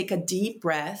blow, take a deep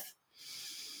breath.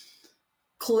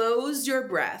 Close your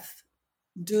breath.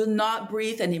 Do not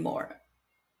breathe anymore.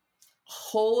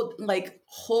 Hold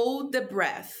the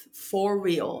breath for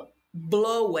real.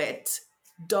 Blow it.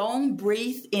 Don't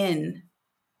breathe in.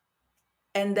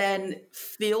 And then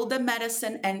feel the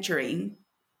medicine entering,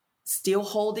 still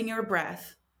holding your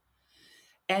breath.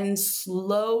 And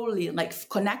slowly,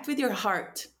 connect with your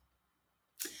heart.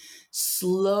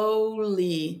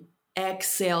 Slowly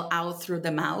exhale out through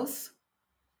the mouth.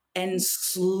 And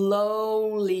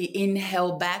slowly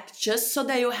inhale back, just so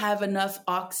that you have enough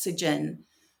oxygen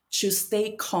to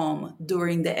stay calm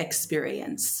during the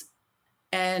experience.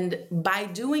 And by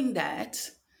doing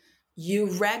that, you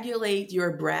regulate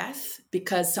your breath,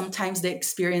 because sometimes the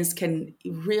experience can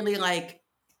really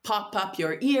pop up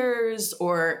your ears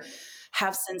or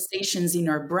have sensations in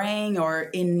your brain or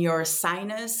in your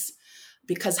sinus,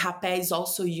 because rapé is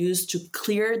also used to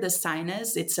clear the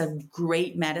sinus. It's a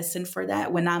great medicine for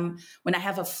that. When I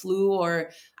have a flu,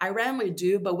 or I rarely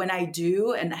do, but when I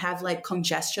do and have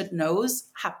congested nose,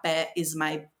 rapé is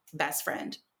my best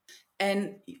friend.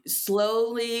 And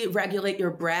slowly regulate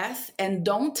your breath, and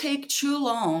don't take too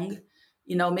long,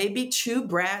 maybe 2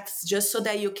 breaths, just so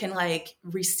that you can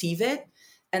receive it.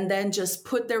 And then just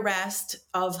put the rest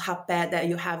of rapé that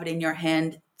you have it in your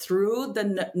hand through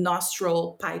the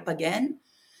nostril pipe again.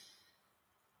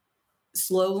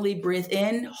 Slowly breathe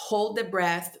in, hold the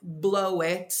breath, blow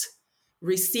it,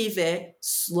 receive it,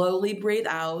 slowly breathe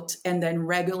out, and then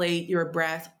regulate your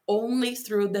breath only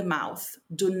through the mouth.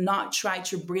 Do not try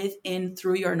to breathe in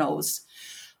through your nose.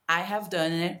 I have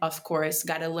done it, of course,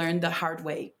 got to learn the hard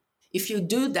way. If you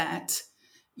do that,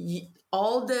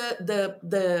 all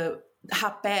the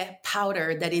rapé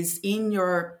powder that is in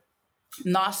your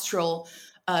nostril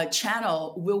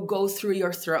channel will go through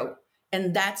your throat.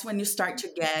 And that's when you start to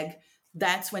gag.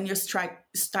 That's when you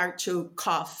start to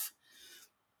cough.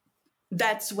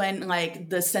 That's when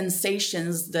the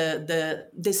sensations, the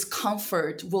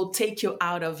discomfort will take you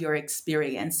out of your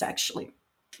experience, actually.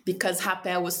 Because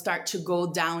rapé will start to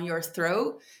go down your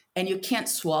throat and you can't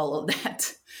swallow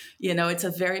that. It's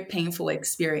a very painful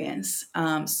experience.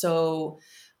 So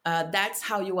that's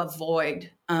how you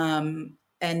avoid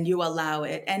and you allow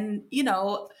it. And,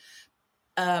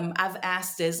 I've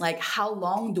asked this, how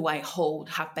long do I hold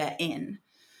rapé in?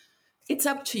 It's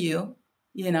up to you,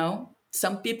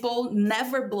 Some people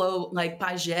never blow,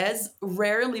 pajés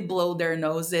rarely blow their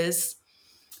noses.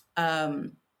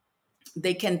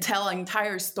 they can tell an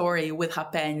entire story with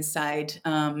rapé inside.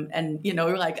 And,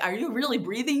 you're like, are you really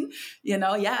breathing?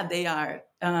 Yeah, they are.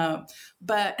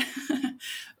 But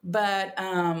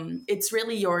it's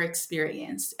really your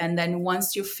experience. And then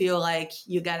once you feel like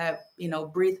you gotta,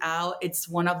 breathe out, it's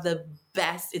one of the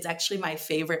best. It's actually my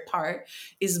favorite part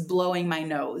is blowing my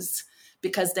nose,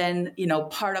 because then,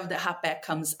 part of the rapé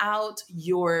comes out.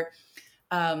 Your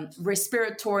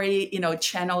respiratory,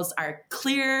 channels are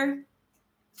clear.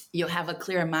 You have a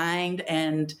clear mind,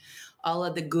 and all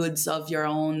of the goods of your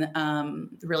own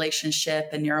relationship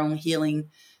and your own healing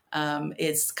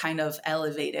is kind of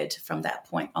elevated from that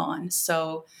point on.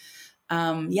 So,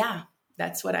 yeah,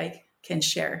 that's what I can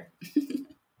share.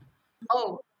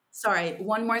 Oh, sorry.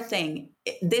 One more thing.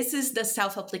 This is the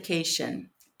self application.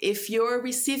 If you're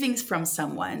receiving from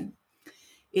someone,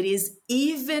 it is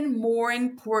even more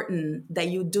important that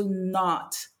you do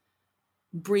not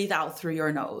breathe out through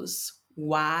your nose.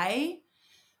 Why?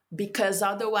 Because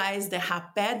otherwise the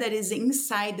rapé that is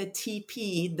inside the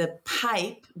TP, the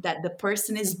pipe that the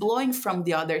person is blowing from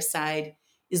the other side,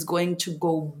 is going to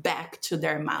go back to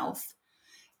their mouth.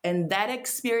 And that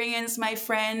experience, my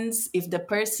friends, if the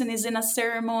person is in a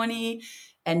ceremony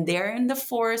and they're in the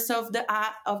force of the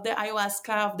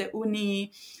ayahuasca, of the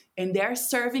uni, and they're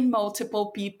serving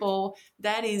multiple people,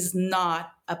 that is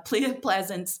not a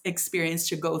pleasant experience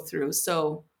to go through.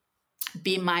 So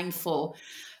be mindful,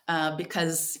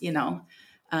 because you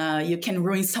can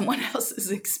ruin someone else's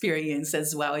experience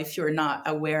as well if you're not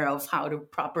aware of how to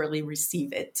properly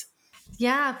receive it.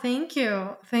 Yeah, thank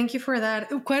you. Thank you for that.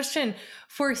 Question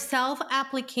for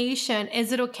self-application.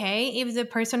 Is it okay if the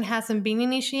person hasn't been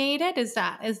initiated? Is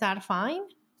that fine?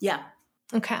 Yeah.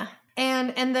 Okay.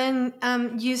 And then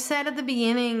you said at the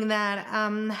beginning that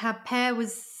rapé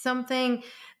was something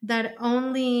that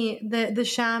only the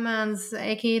shamans,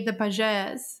 aka the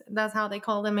pajés, that's how they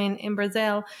call them in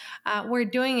Brazil, were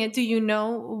doing it. Do you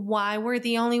know why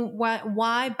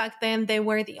why back then they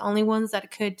were the only ones that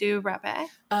could do rapé?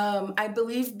 I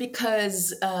believe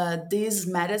because these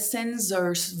medicines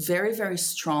are very, very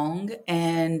strong,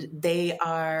 and they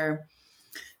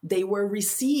were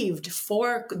received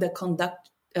for the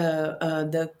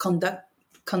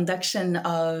conduction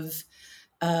of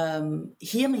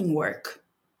healing work.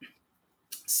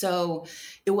 So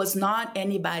it was not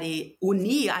anybody.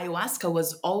 Uni ayahuasca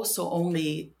was also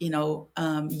only,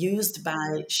 used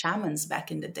by shamans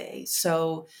back in the day.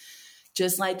 So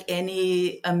just like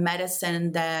any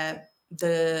medicine that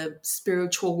the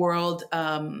spiritual world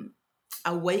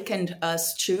awakened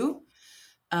us to,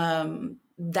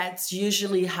 that's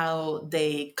usually how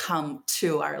they come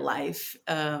to our life.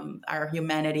 Our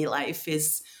humanity life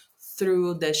is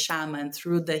through the shaman,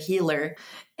 through the healer.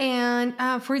 And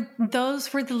for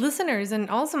the listeners and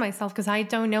also myself, because I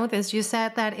don't know this, you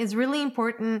said that it's really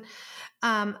important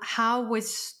how we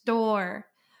store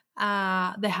the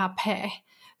rapé.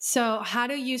 So how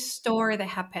do you store the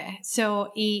rapé?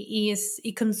 So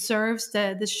it conserves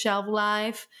the shelf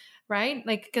life, right?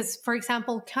 Like, because for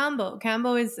example,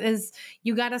 cambo is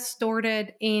you gotta store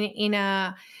it in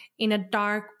a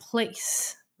dark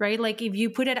place, right? Like if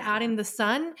you put it out in the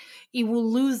sun, it will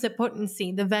lose the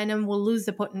potency. The venom will lose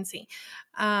the potency.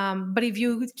 But if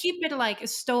you keep it like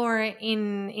store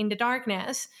in the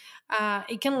darkness,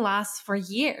 it can last for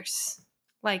years,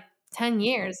 like 10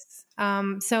 years.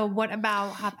 So what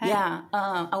about rapé? Yeah,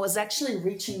 I was actually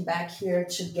reaching back here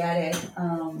to get it,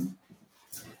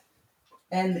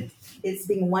 and it's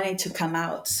been wanting to come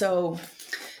out. So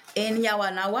in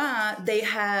Yawanawa, they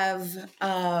have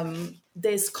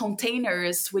these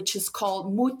containers, which is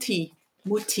called muti,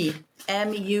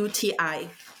 M-U-T-I.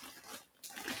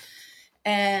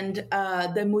 And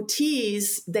the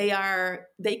mutis,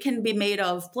 they can be made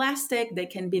of plastic, they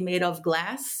can be made of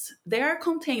glass. They are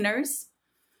containers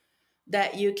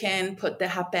that you can put the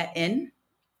rapé in.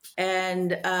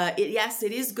 And yes,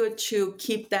 it is good to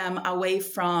keep them away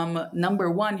from,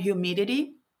 number one,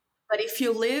 humidity. But if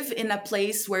you live in a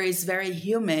place where it's very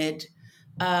humid,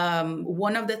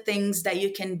 one of the things that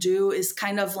you can do is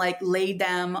kind of like lay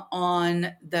them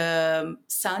on the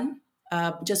sun.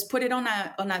 Just put it on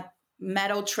a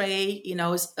metal tray,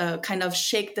 kind of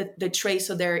shake the tray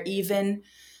so they're even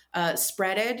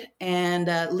spreaded,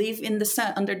 and leave in the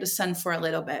sun, under the sun for a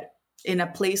little bit, in a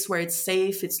place where it's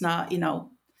safe. It's not,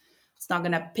 it's not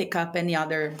going to pick up any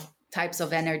other types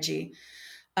of energy.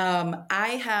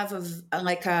 I have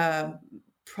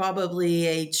probably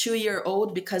a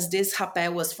 2-year-old, because this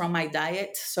rapé was from my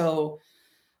diet. So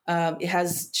it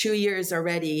has 2 years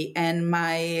already. And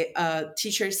my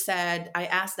teacher said, I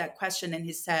asked that question, and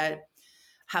he said,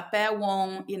 Rapé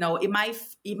won't,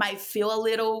 it might feel a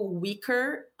little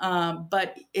weaker,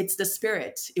 but it's the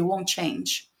spirit. It won't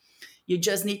change. You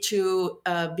just need to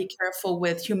be careful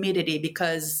with humidity,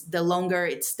 because the longer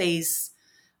it stays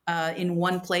in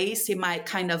one place, it might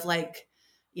kind of like,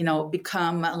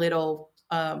 become a little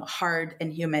hard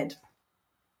and humid.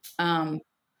 Um,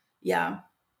 yeah.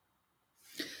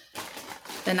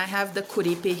 Then I have the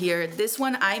kuripi here. This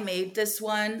one, I made this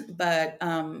one, but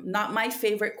not my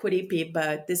favorite kuripi,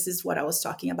 but this is what I was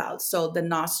talking about. So the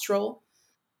nostril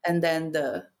and then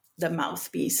the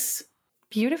mouthpiece.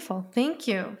 Beautiful. Thank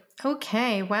you.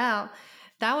 Okay. Wow.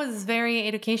 That was very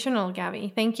educational,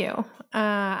 Gabi. Thank you.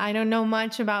 I don't know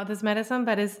much about this medicine,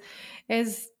 but is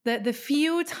the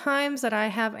few times that I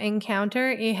have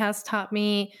encountered, it has taught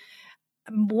me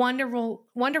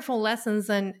wonderful lessons,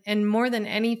 and more than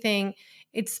anything,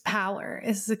 its power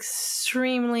is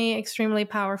extremely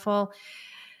powerful.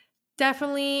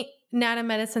 Definitely not a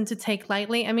medicine to take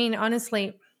lightly. I mean,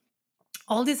 honestly,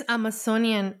 all these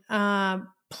Amazonian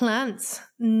plants,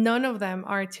 none of them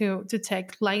are to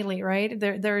take lightly, right?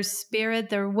 Their spirit,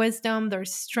 their wisdom, their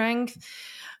strength.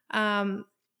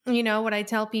 What I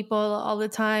tell people all the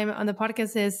time on the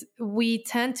podcast is we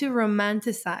tend to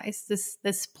romanticize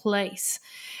this place,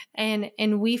 and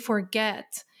we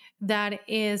forget that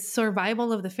is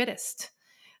survival of the fittest.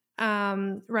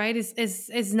 Right?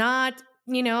 Is not,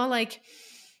 like,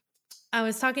 I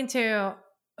was talking to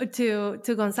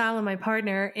Gonzalo, my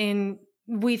partner, and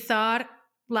we thought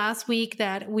last week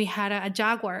that we had a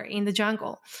jaguar in the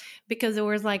jungle, because there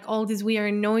was like all these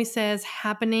weird noises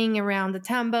happening around the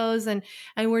tambos, and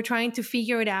we're trying to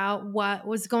figure it out what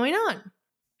was going on.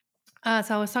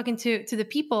 So I was talking to the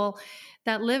people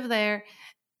that live there,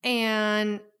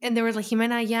 and they were like,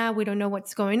 Jimena, yeah, we don't know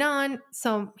what's going on.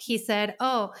 So he said,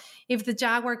 oh, if the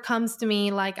jaguar comes to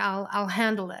me, like I'll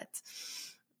handle it.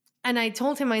 And I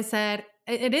told him, I said,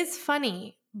 it is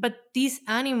funny, but these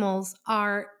animals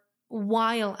are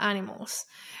wild animals,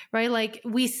 right? Like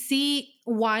we see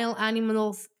wild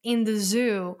animals in the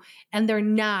zoo, and they're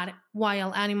not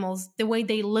wild animals. The way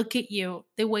they look at you,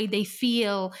 the way they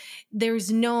feel,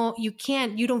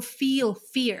 you don't feel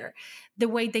fear the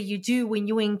way that you do when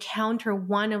you encounter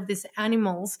one of these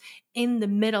animals in the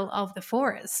middle of the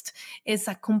forest. It's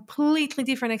a completely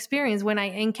different experience. When I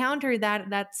encountered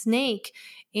that snake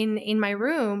in my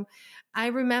room, I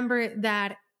remember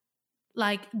that,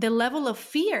 like, the level of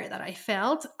fear that I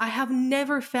felt, I have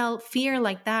never felt fear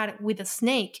like that with a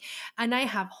snake. And I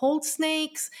have hold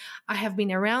snakes. I have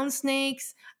been around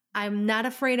snakes. I'm not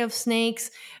afraid of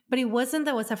snakes, but it wasn't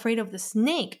that I was afraid of the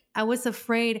snake. I was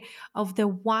afraid of the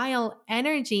wild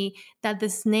energy that the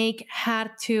snake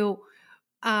had to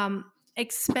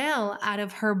expel out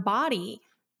of her body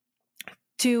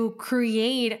to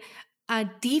create a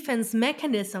defense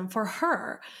mechanism for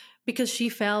her, because she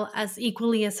felt as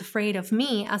equally as afraid of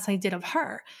me as I did of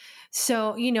her.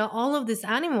 So, all of these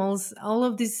animals, all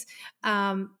of these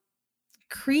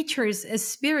creatures as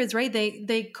spirits, right?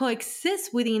 They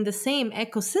coexist within the same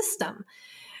ecosystem.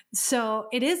 So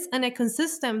it is an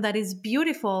ecosystem that is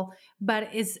beautiful,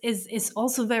 but is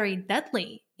also very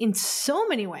deadly in so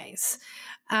many ways.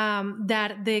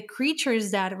 That the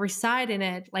creatures that reside in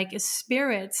it, like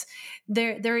spirits,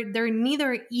 they're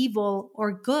neither evil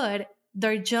or good.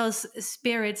 They're just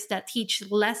spirits that teach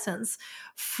lessons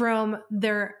from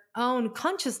their own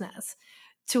consciousness.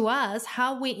 To us,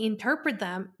 how we interpret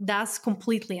them, that's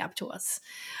completely up to us.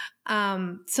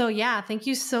 So yeah, thank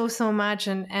you so much,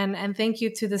 and thank you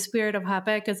to the spirit of Hape,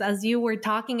 because as you were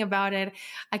talking about it,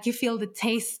 I could feel the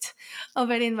taste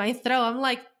of it in my throat.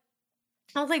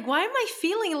 I was like, why am I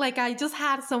feeling like I just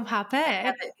had some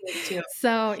Hape? Too.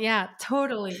 So yeah,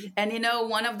 totally. And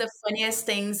one of the funniest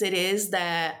things it is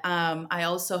that I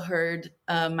also heard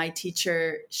my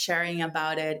teacher sharing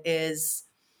about it is,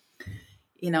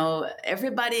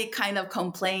 everybody kind of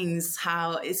complains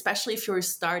how, especially if you're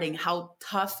starting, how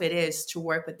tough it is to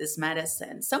work with this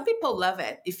medicine. Some people love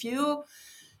it. If you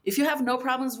have no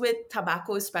problems with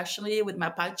tobacco, especially with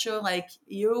mapacho, like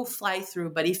you fly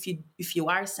through. But if you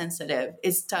are sensitive,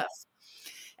 it's tough.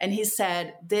 And he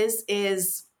said, this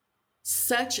is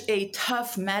such a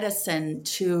tough medicine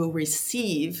to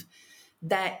receive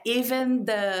that even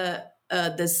the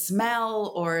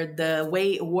smell or the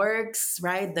way it works,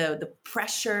 right? The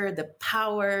pressure, the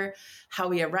power,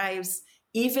 how it arrives,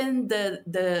 even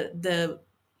the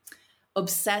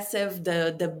obsessive,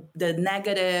 the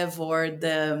negative, or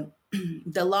the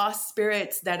lost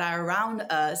spirits that are around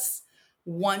us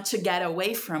want to get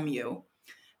away from you,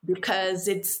 because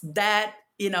it's that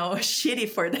shitty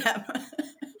for them.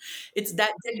 It's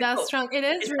that That's difficult. strong. It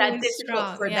is It's that really difficult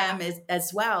strong. for Yeah. them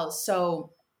as well.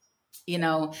 So You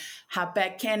know,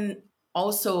 Hape can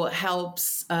also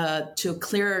helps to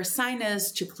clear your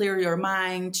sinus, to clear your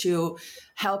mind, to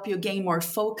help you gain more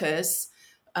focus.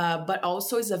 But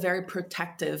also is a very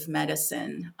protective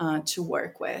medicine to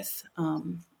work with.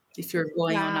 If you're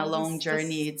going on a Wow, long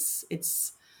journey,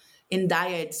 it's in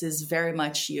diets is very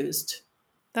much used.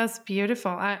 that's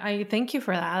beautiful. I thank you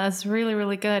for that. That's really,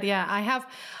 really good. Yeah, I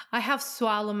have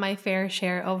swallowed my fair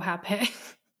share of happy.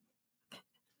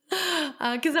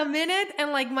 Because I'm in it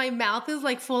and like my mouth is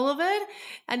like full of it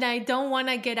and I don't want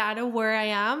to get out of where I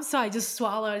am. So I just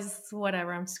swallow it's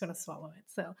whatever. I'm just going to swallow it.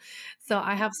 So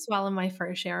I have swallowed my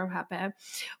fair share of happy.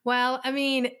 Well, I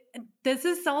mean, this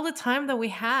is all the time that we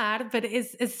had, but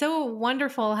it's so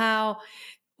wonderful how,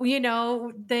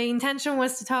 the intention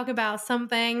was to talk about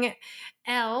something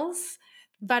else,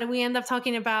 but we end up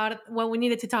talking about what we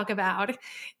needed to talk about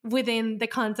within the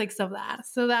context of that.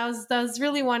 So that was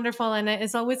really wonderful, and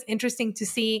it's always interesting to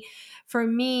see, for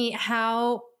me,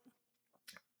 how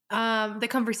the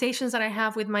conversations that I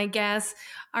have with my guests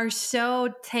are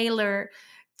so tailored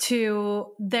to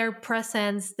their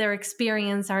presence, their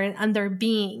experience, and their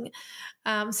being.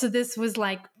 So this was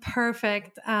like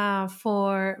perfect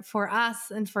for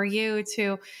us and for you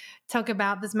to talk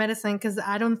about this medicine, because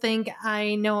I don't think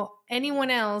I know anyone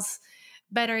else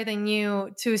better than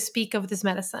you to speak of this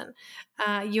medicine.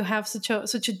 You have such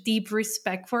a deep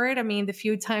respect for it. I mean, the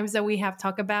few times that we have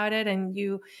talked about it and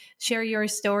you share your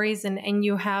stories and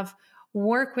you have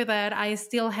work with it, I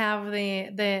still have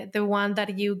the one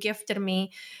that you gifted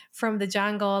me from the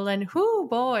jungle, and whoo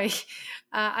boy,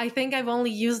 I think I've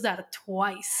only used that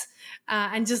twice,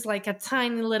 and just like a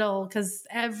tiny little, because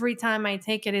every time I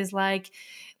take it is like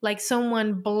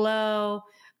someone blow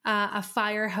a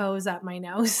fire hose at my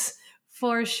nose.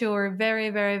 For sure. Very,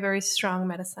 very, very strong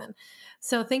medicine.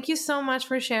 So thank you so much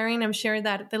for sharing. I'm sure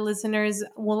that the listeners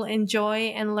will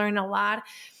enjoy and learn a lot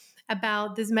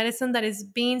about this medicine that is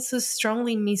being so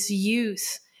strongly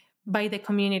misused by the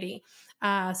community.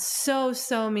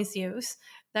 So misused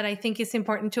that I think it's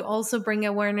important to also bring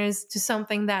awareness to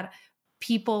something that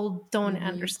people don't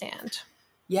understand.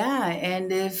 Yeah,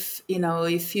 and if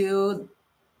you're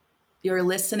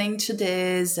listening to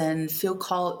this and feel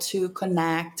called to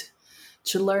connect,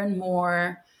 to learn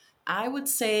more, I would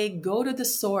say go to the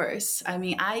source. I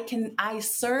mean, I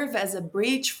serve as a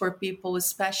bridge for people,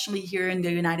 especially here in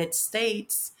the United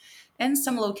States and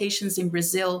some locations in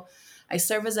Brazil. I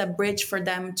serve as a bridge for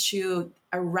them to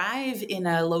arrive in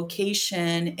a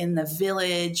location in the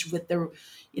village with the,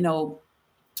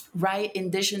 right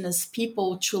indigenous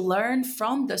people, to learn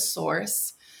from the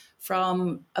source,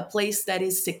 from a place that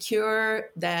is secure,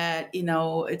 that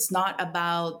it's not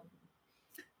about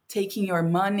taking your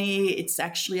money. It's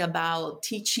actually about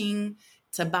teaching.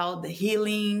 It's about the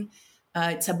healing.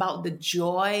 It's about the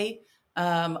joy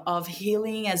of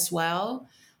healing as well.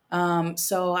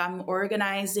 So I'm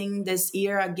organizing this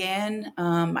year again.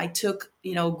 I took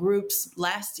groups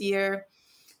last year.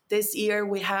 This year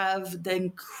we have the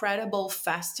incredible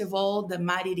festival, the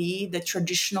Mariri, the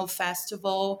traditional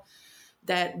festival,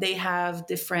 that they have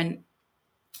different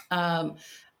um,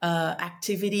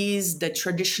 activities, the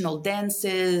traditional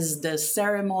dances, the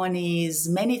ceremonies,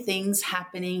 many things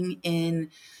happening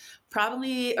in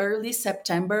probably early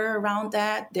September. Around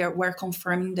that, we're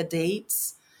confirming the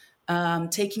dates.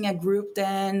 Taking a group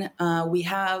then. We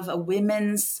have a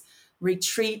women's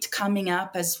retreat coming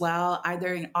up as well,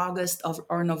 either in August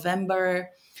or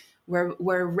November.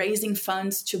 We're raising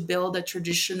funds to build a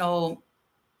traditional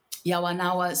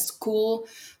Yawanawa school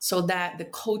so that the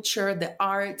culture, the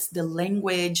arts, the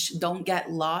language don't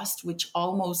get lost, which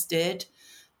almost did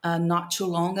not too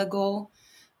long ago.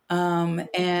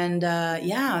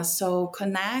 So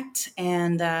connect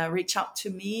and reach out to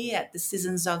me at the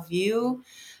Seasons of You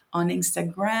on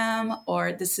Instagram,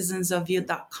 or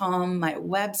theseasonsofyou.com, my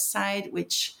website,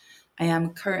 which I am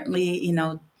currently,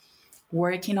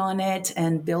 working on it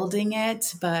and building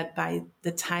it. But by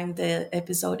the time the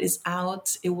episode is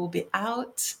out, it will be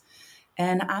out.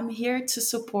 And I'm here to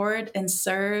support and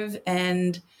serve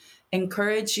and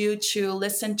encourage you to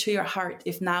listen to your heart.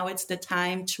 If now it's the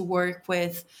time to work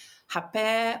with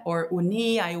Hape or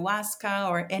Uni, ayahuasca,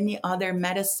 or any other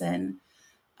medicine,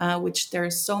 which there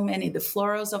are so many, the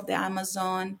florals of the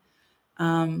Amazon.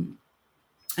 I'm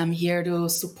here to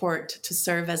support, to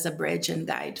serve as a bridge and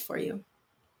guide for you.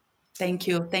 Thank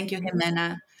you. Thank you,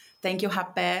 Jimena. Thank you,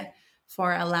 Hape,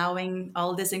 for allowing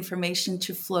all this information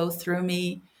to flow through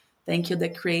me. Thank you, the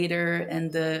creator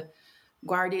and the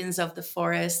guardians of the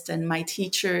forest and my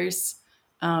teachers,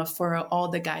 for all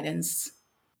the guidance.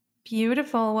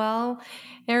 Beautiful. Well,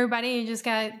 everybody, you just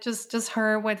got just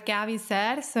heard what Gabi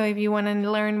said. So if you want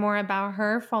to learn more about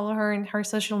her, follow her in her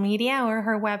social media or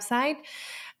her website.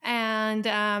 And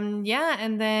yeah,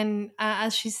 and then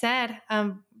as she said,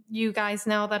 you guys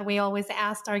know that we always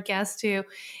asked our guests to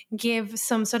give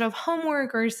some sort of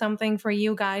homework or something for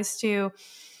you guys to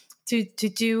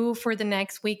do for the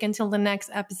next week until the next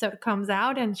episode comes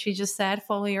out. And she just said,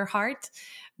 follow your heart,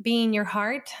 be in your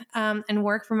heart, and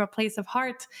work from a place of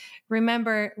heart.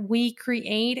 Remember, we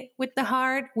create with the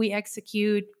heart, we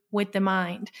execute with the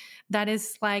mind. That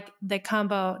is like the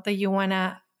combo that you want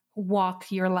to walk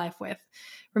your life with.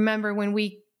 Remember, when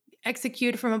we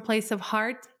execute from a place of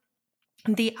heart,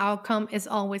 the outcome is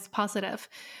always positive.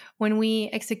 When we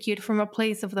execute from a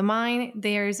place of the mind,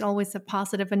 there is always a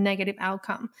positive and negative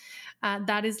outcome.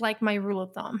 That is like my rule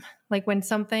of thumb. Like when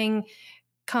something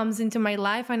comes into my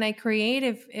life and I create,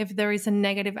 if there is a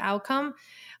negative outcome,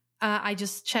 I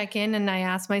just check in and I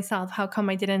ask myself, how come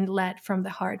I didn't let from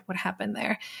the heart? What happened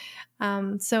there?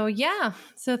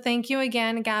 So thank you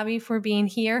again, Gabi, for being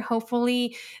here.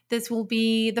 Hopefully this will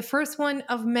be the first one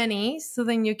of many, so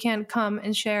then you can come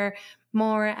and share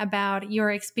more about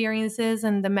your experiences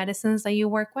and the medicines that you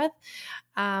work with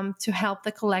to help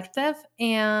the collective.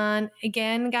 And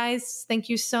again, guys, thank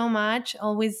you so much.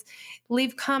 Always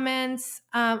leave comments,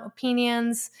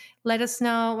 opinions. Let us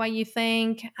know what you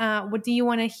think. What do you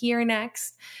want to hear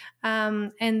next?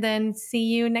 And then see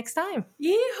you next time.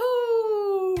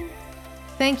 Yee-hoo!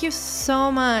 Thank you so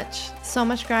much. So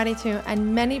much gratitude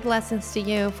and many blessings to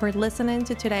you for listening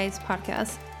to today's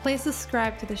podcast. Please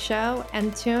subscribe to the show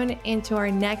and tune into our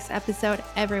next episode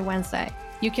every Wednesday.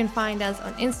 You can find us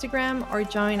on Instagram or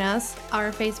join us,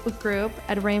 our Facebook group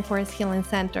at Rainforest Healing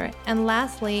Center. And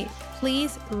lastly,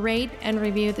 please rate and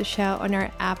review the show on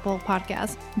our Apple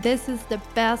podcast. This is the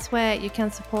best way you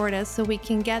can support us so we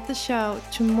can get the show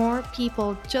to more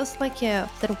people just like you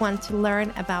that want to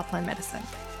learn about plant medicine.